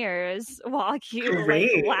 1,000 years while you like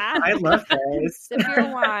laugh. I love this. Sip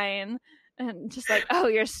your wine and just like, oh,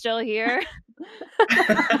 you're still here.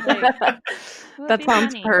 That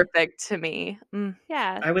sounds perfect to me.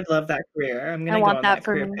 Yeah, I would love that career. I'm gonna go on that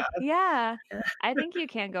career path. Yeah, I think you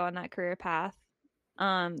can go on that career path.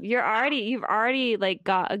 You've already like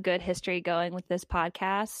got a good history going with this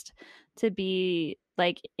podcast to be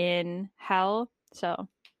like in hell. So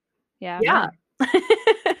yeah.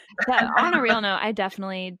 But on a real note, I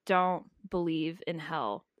definitely don't believe in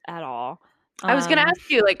hell at all. I was gonna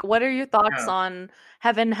ask you, like, what are your thoughts on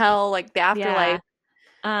heaven, hell, like the afterlife?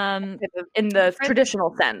 In the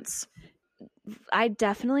traditional sense. I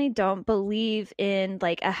definitely don't believe in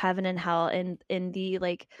like a heaven and hell in the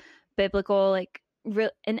like biblical like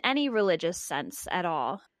in any religious sense at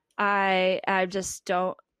all. I just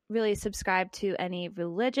don't really subscribe to any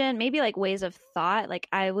religion, maybe like ways of thought. Like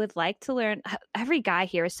I would like to learn. Every guy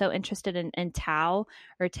here is so interested in Tao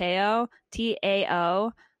or Tao,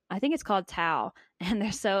 Tao. I think it's called Tao, and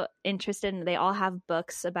they're so interested and they all have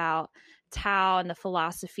books about Tao and the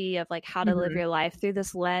philosophy of like how to live your life through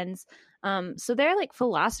this lens. So they're like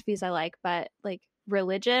philosophies I like, but like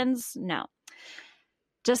religions, no.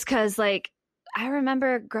 Just because like I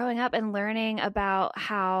remember growing up and learning about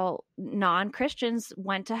how non-Christians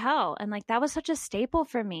went to hell. And like, that was such a staple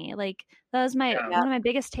for me. Like that was one of my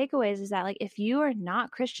biggest takeaways is that like, if you are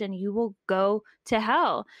not Christian, you will go to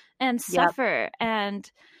hell and suffer.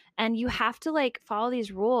 And you have to like follow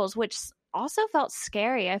these rules, which also felt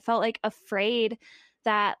scary. I felt like afraid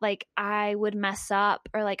that like I would mess up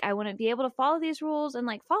or like I wouldn't be able to follow these rules, and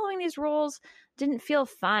like following these rules didn't feel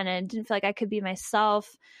fun and didn't feel like I could be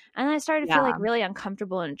myself. And then I started to feel like really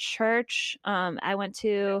uncomfortable in church. I went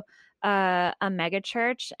to a mega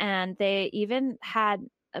church, and they even had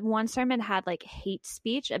one sermon had like hate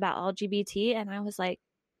speech about LGBT, and I was like,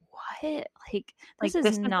 what? Like this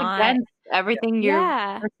is not against everything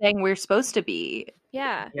you're saying we're supposed to be.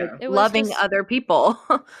 Yeah. It was loving other people.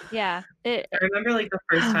 Yeah. I remember like the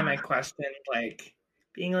first time I questioned, like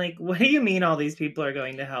being like, what do you mean all these people are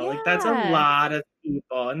going to hell? Like that's a lot of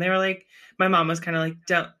people. And they were like, my mom was kind of like,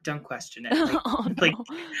 don't question it. Like,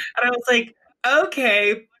 and I was like,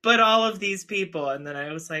 okay, but all of these people. And then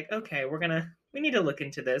I was like, okay, we need to look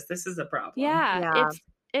into this. This is a problem. Yeah.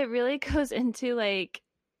 It really goes into like,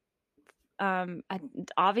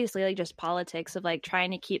 obviously like just politics of like trying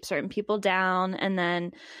to keep certain people down, and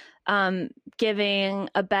then giving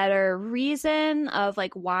a better reason of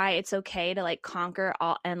like why it's okay to like conquer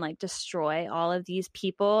all and like destroy all of these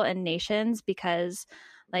people and nations, because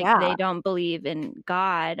like they don't believe in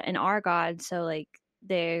God and our God, so like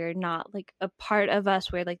they're not like a part of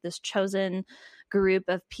us. We're like this chosen group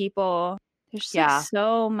of people. There's like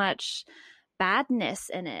so much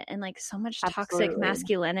badness in it, and like so much toxic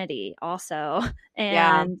masculinity also.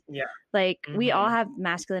 And like we all have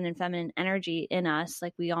masculine and feminine energy in us,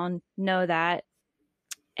 like we all know that.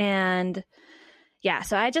 And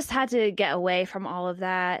so I just had to get away from all of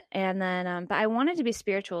that. And then but I wanted to be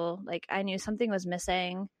spiritual. Like I knew something was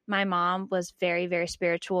missing. My mom was very, very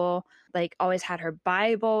spiritual, like always had her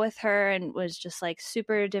Bible with her and was just like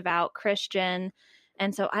super devout Christian.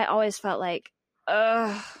 And so I always felt like,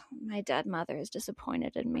 my dead mother is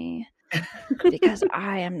disappointed in me because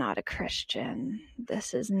I am not a Christian.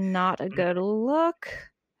 This is not a good look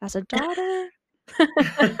as a daughter.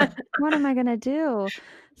 What am I gonna do?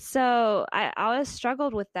 So I always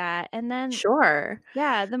struggled with that. And then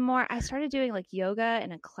the more I started doing like yoga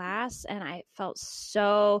in a class, and I felt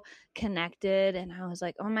so connected, and I was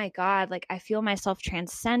like, oh my God, like I feel myself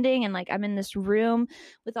transcending, and like I'm in this room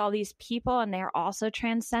with all these people and they're also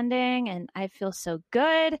transcending, and I feel so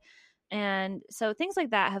good. And so things like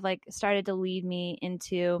that have like started to lead me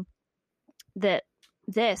into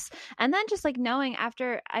this. And then just like knowing,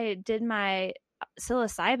 after I did my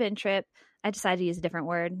psilocybin trip, I decided to use a different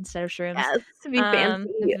word instead of shrooms. Yes, to be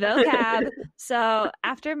fancy. Vocab. So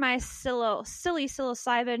after my silly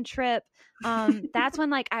psilocybin trip, that's when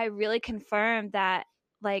like I really confirmed that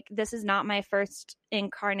like this is not my first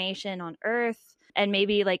incarnation on Earth, and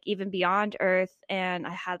maybe like even beyond Earth. And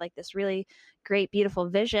I had like this really great, beautiful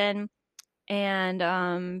vision.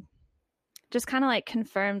 And just kind of like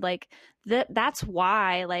confirmed like that's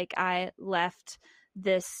why like I left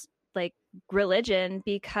this like religion,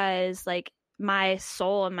 because like my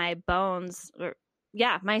soul and my bones,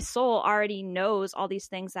 my soul already knows all these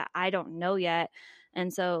things that I don't know yet.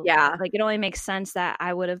 And so like it only makes sense that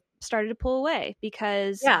I would have started to pull away,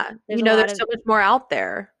 because there's so much more out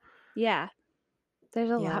there. There's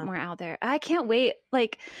a lot more out there. I can't wait.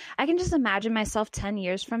 Like, I can just imagine myself 10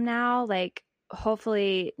 years from now, like,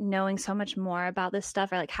 hopefully knowing so much more about this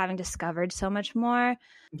stuff, or like having discovered so much more.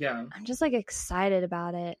 Yeah. I'm just like excited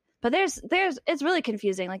about it. But it's really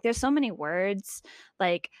confusing. Like, there's so many words,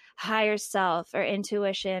 like higher self or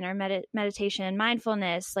intuition or meditation,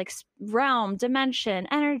 mindfulness, like realm, dimension,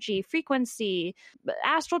 energy, frequency,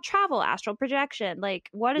 astral travel, astral projection. Like,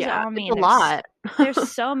 what does it all mean? It's a lot.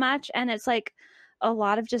 There's so much. And it's like a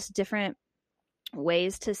lot of just different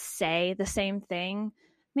ways to say the same thing,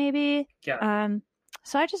 maybe.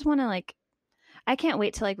 So I just want to like, I can't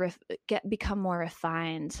wait to like become more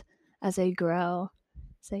refined as I grow.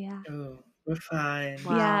 So Oh, refined.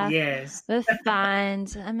 Wow. Yes.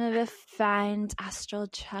 Refined. I'm a refined astral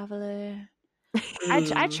traveler.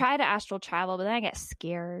 I try to astral travel, but then I get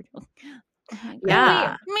scared. Maybe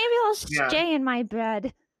I'll stay in my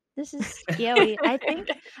bed. This is scary. I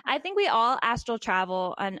think we all astral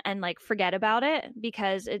travel and like forget about it,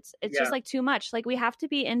 because it's just like too much. Like, we have to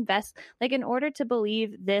be like, in order to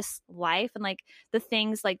believe this life and like the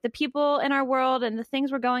things, like the people in our world and the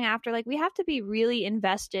things we're going after, like we have to be really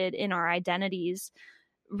invested in our identities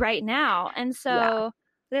right now. And so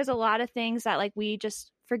there's a lot of things that like we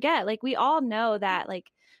just forget. Like, we all know that like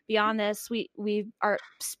beyond this, we are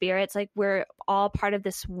spirits, like we're all part of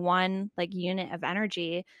this one like unit of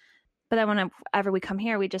energy. But then whenever we come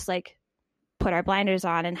here, we just like put our blinders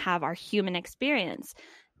on and have our human experience.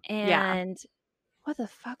 And what the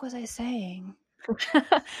fuck was I saying?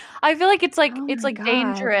 I feel like it's like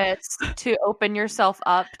dangerous to open yourself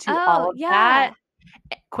up to all of that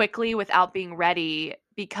quickly without being ready,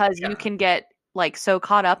 because you can get like so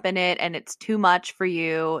caught up in it and it's too much for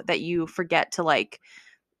you that you forget to like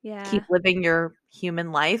keep living your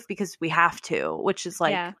human life, because we have to, which is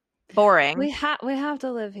like boring. We have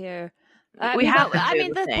to live here.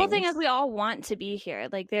 The whole thing is we all want to be here.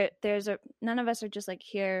 Like, none of us are just like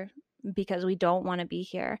here because we don't want to be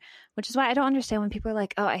here, which is why I don't understand when people are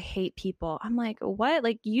like, oh, I hate people. I'm like, what?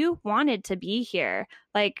 Like, you wanted to be here.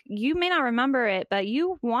 Like, you may not remember it, but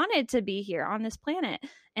you wanted to be here on this planet.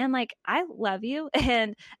 And like, I love you.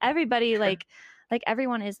 And everybody like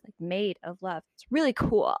everyone is like made of love. It's really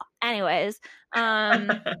cool. Anyways,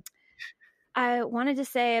 I wanted to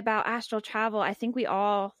say about astral travel. I think we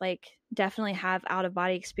all like definitely have out of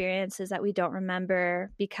body experiences that we don't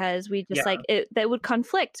remember, because we just like it, that would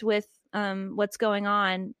conflict with what's going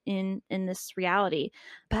on in this reality.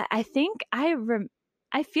 But I think I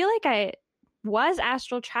feel like I was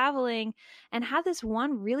astral traveling and had this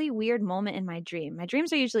one really weird moment in my dream. My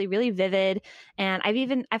dreams are usually really vivid, and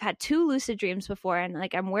I've had 2 lucid dreams before, and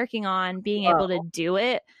like I'm working on being able to do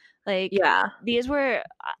it. Like, these were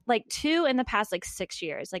like 2 in the past like 6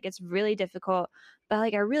 years. Like, it's really difficult, but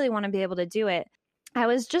like I really want to be able to do it. I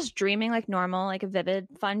was just dreaming like normal, like a vivid,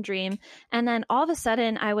 fun dream. And then all of a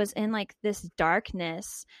sudden I was in like this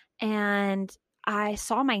darkness, and I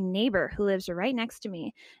saw my neighbor who lives right next to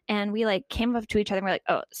me, and we like came up to each other and we're like,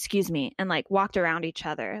 oh, excuse me, and like walked around each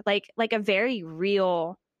other, like a very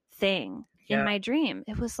real thing in my dream.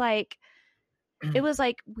 It was like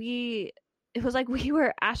we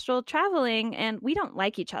were astral traveling, and we don't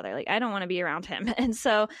like each other. Like, I don't want to be around him. And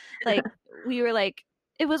so like we were like,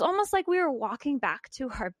 it was almost like we were walking back to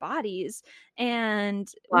our bodies, and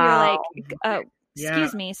we were like, oh,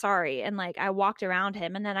 excuse me, sorry. And like, I walked around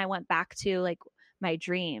him, and then I went back to like my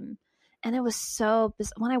dream. And it was so,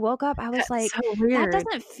 when I woke up, I was like, so that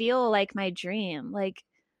doesn't feel like my dream. Like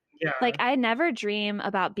I never dream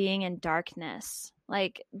about being in darkness.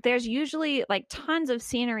 Like, there's usually like tons of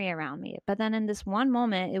scenery around me, but then in this one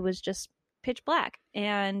moment, it was just pitch black,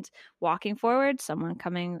 and walking forward, someone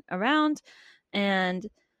coming around. And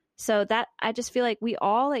so that, I just feel like we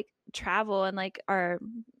all like travel, and like our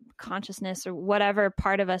consciousness or whatever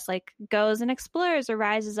part of us like goes and explores or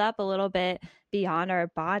rises up a little bit beyond our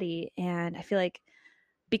body. And I feel like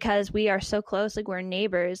because we are so close, like we're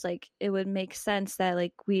neighbors, like it would make sense that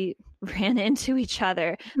like we ran into each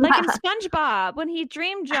other, like in SpongeBob when he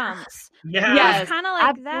dream jumps. Yes, kind of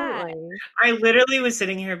like that. I literally was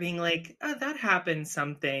sitting here being like, oh, that happened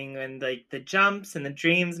something, and like the jumps and the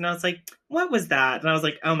dreams, and I was like, what was that? And I was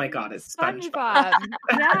like, oh my god, it's SpongeBob.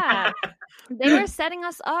 Yeah, they were setting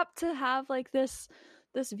us up to have like this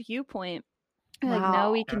viewpoint. Like,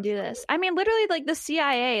 no, we can do this. I mean, literally, like the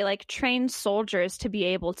CIA, like trained soldiers to be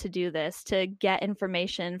able to do this, to get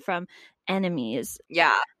information from enemies.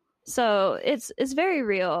 Yeah. So it's very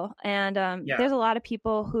real. And there's a lot of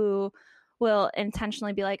people who will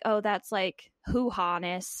intentionally be like, oh, that's like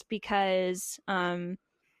hoo-ha-ness, because there's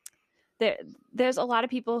a lot of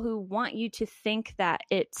people who want you to think that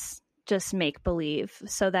it's just make believe,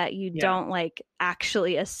 so that you don't like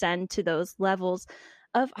actually ascend to those levels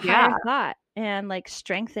of higher thought and like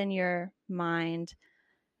strengthen your mind.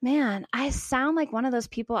 Man, I sound like one of those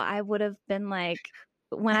people I would have been like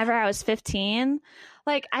whenever I was 15.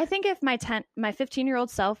 Like, I think if my 15-year-old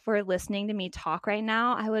self were listening to me talk right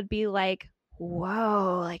now, I would be like,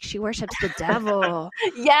 whoa, like she worships the devil.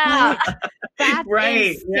 Yeah. Like, that's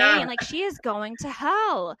right. insane. Yeah. Like, she is going to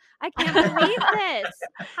hell. I can't believe this.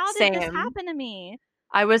 How did this happen to me?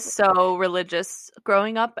 I was so religious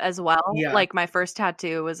growing up as well. Yeah. Like, my first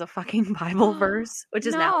tattoo was a fucking Bible verse, which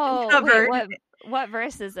is now covered. Wait, what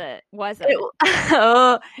verse is it?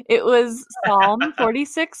 It was Psalm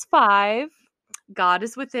 46:5. God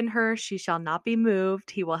is within her; she shall not be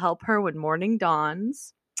moved. He will help her when morning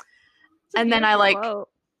dawns. And then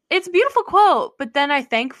it's a beautiful quote. But then I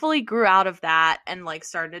thankfully grew out of that and like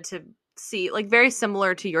started to see, like, very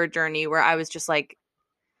similar to your journey, where I was just like,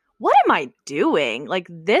 what am I doing? Like,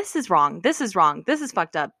 this is wrong. This is wrong. This is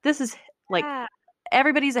fucked up. This is like,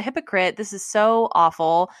 everybody's a hypocrite. This is so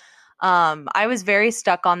awful. I was very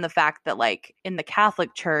stuck on the fact that, like, in the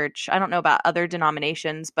Catholic Church, I don't know about other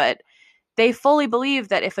denominations, but they fully believe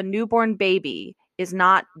that if a newborn baby is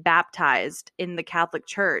not baptized in the Catholic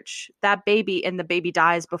Church, that baby, and the baby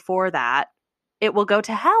dies before that, it will go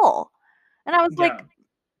to hell. And I was like,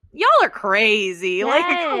 y'all are crazy. Yes.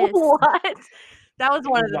 Like, what? That was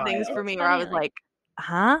one of the things for me where I was like,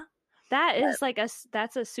 huh? That is like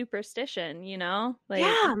that's a superstition, you know? Like,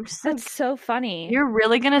 yeah, that's so funny. You're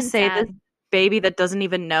really going to say this baby that doesn't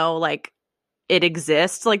even know, like, it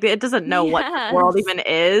exists, like, it doesn't know what the world even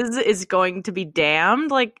is going to be damned?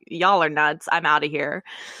 Like, y'all are nuts. I'm out of here.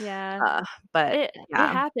 Yeah. But it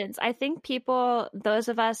happens. I think people, those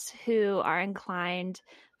of us who are inclined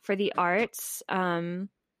for the arts,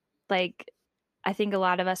 like, I think a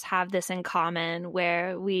lot of us have this in common,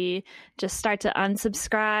 where we just start to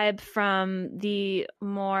unsubscribe from the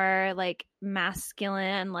more like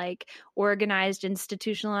masculine, like organized,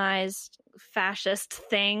 institutionalized, fascist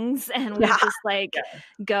things, and we just like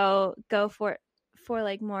go for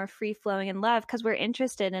like more free flowing and love, because we're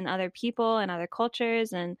interested in other people and other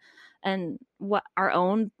cultures and what our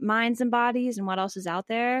own minds and bodies and what else is out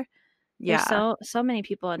there. There's so many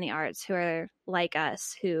people in the arts who are like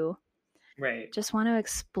us, who just want to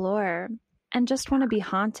explore and just want to be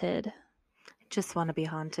haunted. Just want to be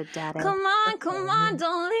haunted, Daddy. Come on,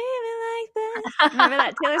 don't leave me like this. Remember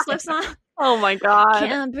that Taylor Swift song? Oh my God.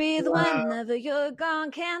 Can't breathe whenever you're gone,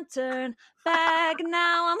 can't turn back,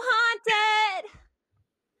 now I'm haunted.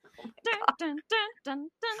 Dun, dun, dun, dun,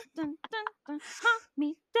 dun, dun, dun, dun. Haunt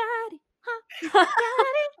me, Daddy. Haunt me,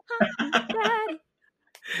 Daddy. Haunt me, Daddy.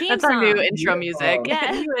 That's our new intro music.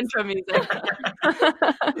 Yeah. New intro music. Daddy,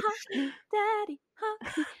 daddy,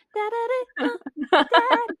 daddy,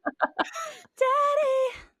 daddy.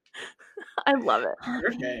 I love it.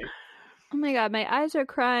 Perfect. Oh my God, my eyes are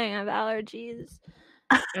crying. I have allergies.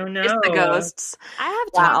 Oh no. It's the ghosts. I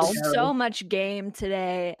have talked so much game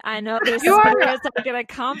today. I know there's You spirits that are gonna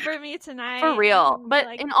comfort me tonight. For real. But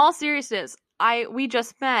like, in all seriousness, we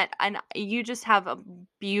just met, and you just have a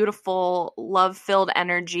beautiful, love-filled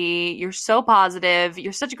energy. You're so positive.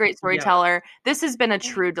 You're such a great storyteller. This has been a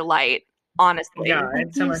true delight, honestly. Yeah, I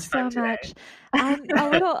had so much fun today. I'm a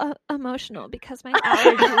little emotional because my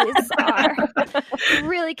allergies are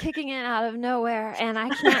really kicking in out of nowhere, and I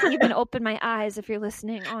can't even open my eyes. If you're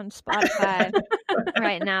listening on Spotify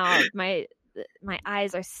right now, my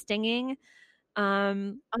eyes are stinging.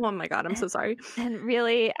 Oh my God, I'm so sorry. And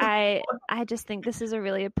really, I just think this is a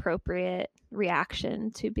really appropriate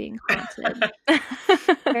reaction to being haunted.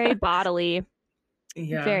 Very bodily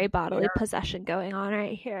possession going on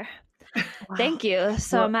right here. Wow. Thank you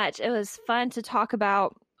so much. It was fun to talk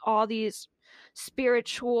about all these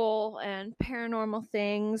spiritual and paranormal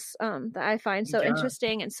things that I find so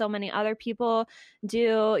interesting, and so many other people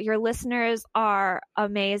do. Your listeners are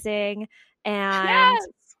amazing, and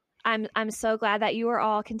I'm so glad that you are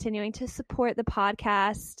all continuing to support the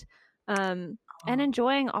podcast and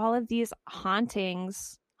enjoying all of these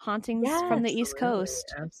hauntings from the East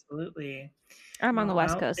Coast. Absolutely. I'm on the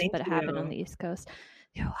West Coast, but it happened on the East Coast.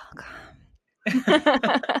 You're welcome.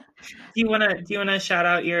 Do you wanna shout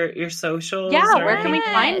out your socials? Yeah, where can we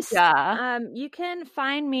find ya? You can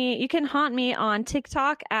find me. You can haunt me on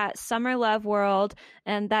TikTok at Summer Love World,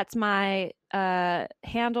 and that's my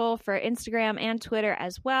handle for Instagram and Twitter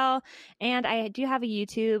as well. And I do have a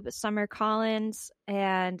YouTube, Summer Collins,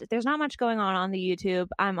 and there's not much going on the YouTube.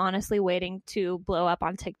 I'm honestly waiting to blow up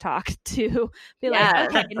on TikTok to be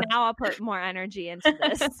like, okay, now I'll put more energy into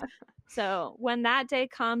this. So when that day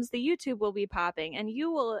comes, the YouTube will be popping, and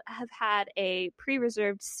you will have had a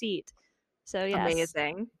pre-reserved seat. So yes.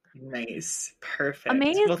 Amazing. Nice. Perfect.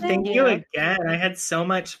 Amazing. Well, thank you again. I had so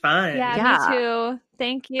much fun. Yeah, me too.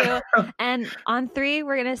 Thank you. And on 3,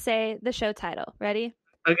 we're going to say the show title. Ready?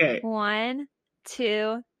 Okay. 1,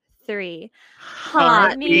 2, 3.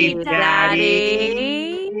 Haunt me,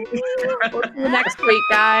 Daddy. We'll see you next week,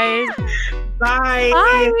 guys. Bye.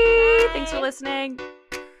 Bye. Thanks for listening.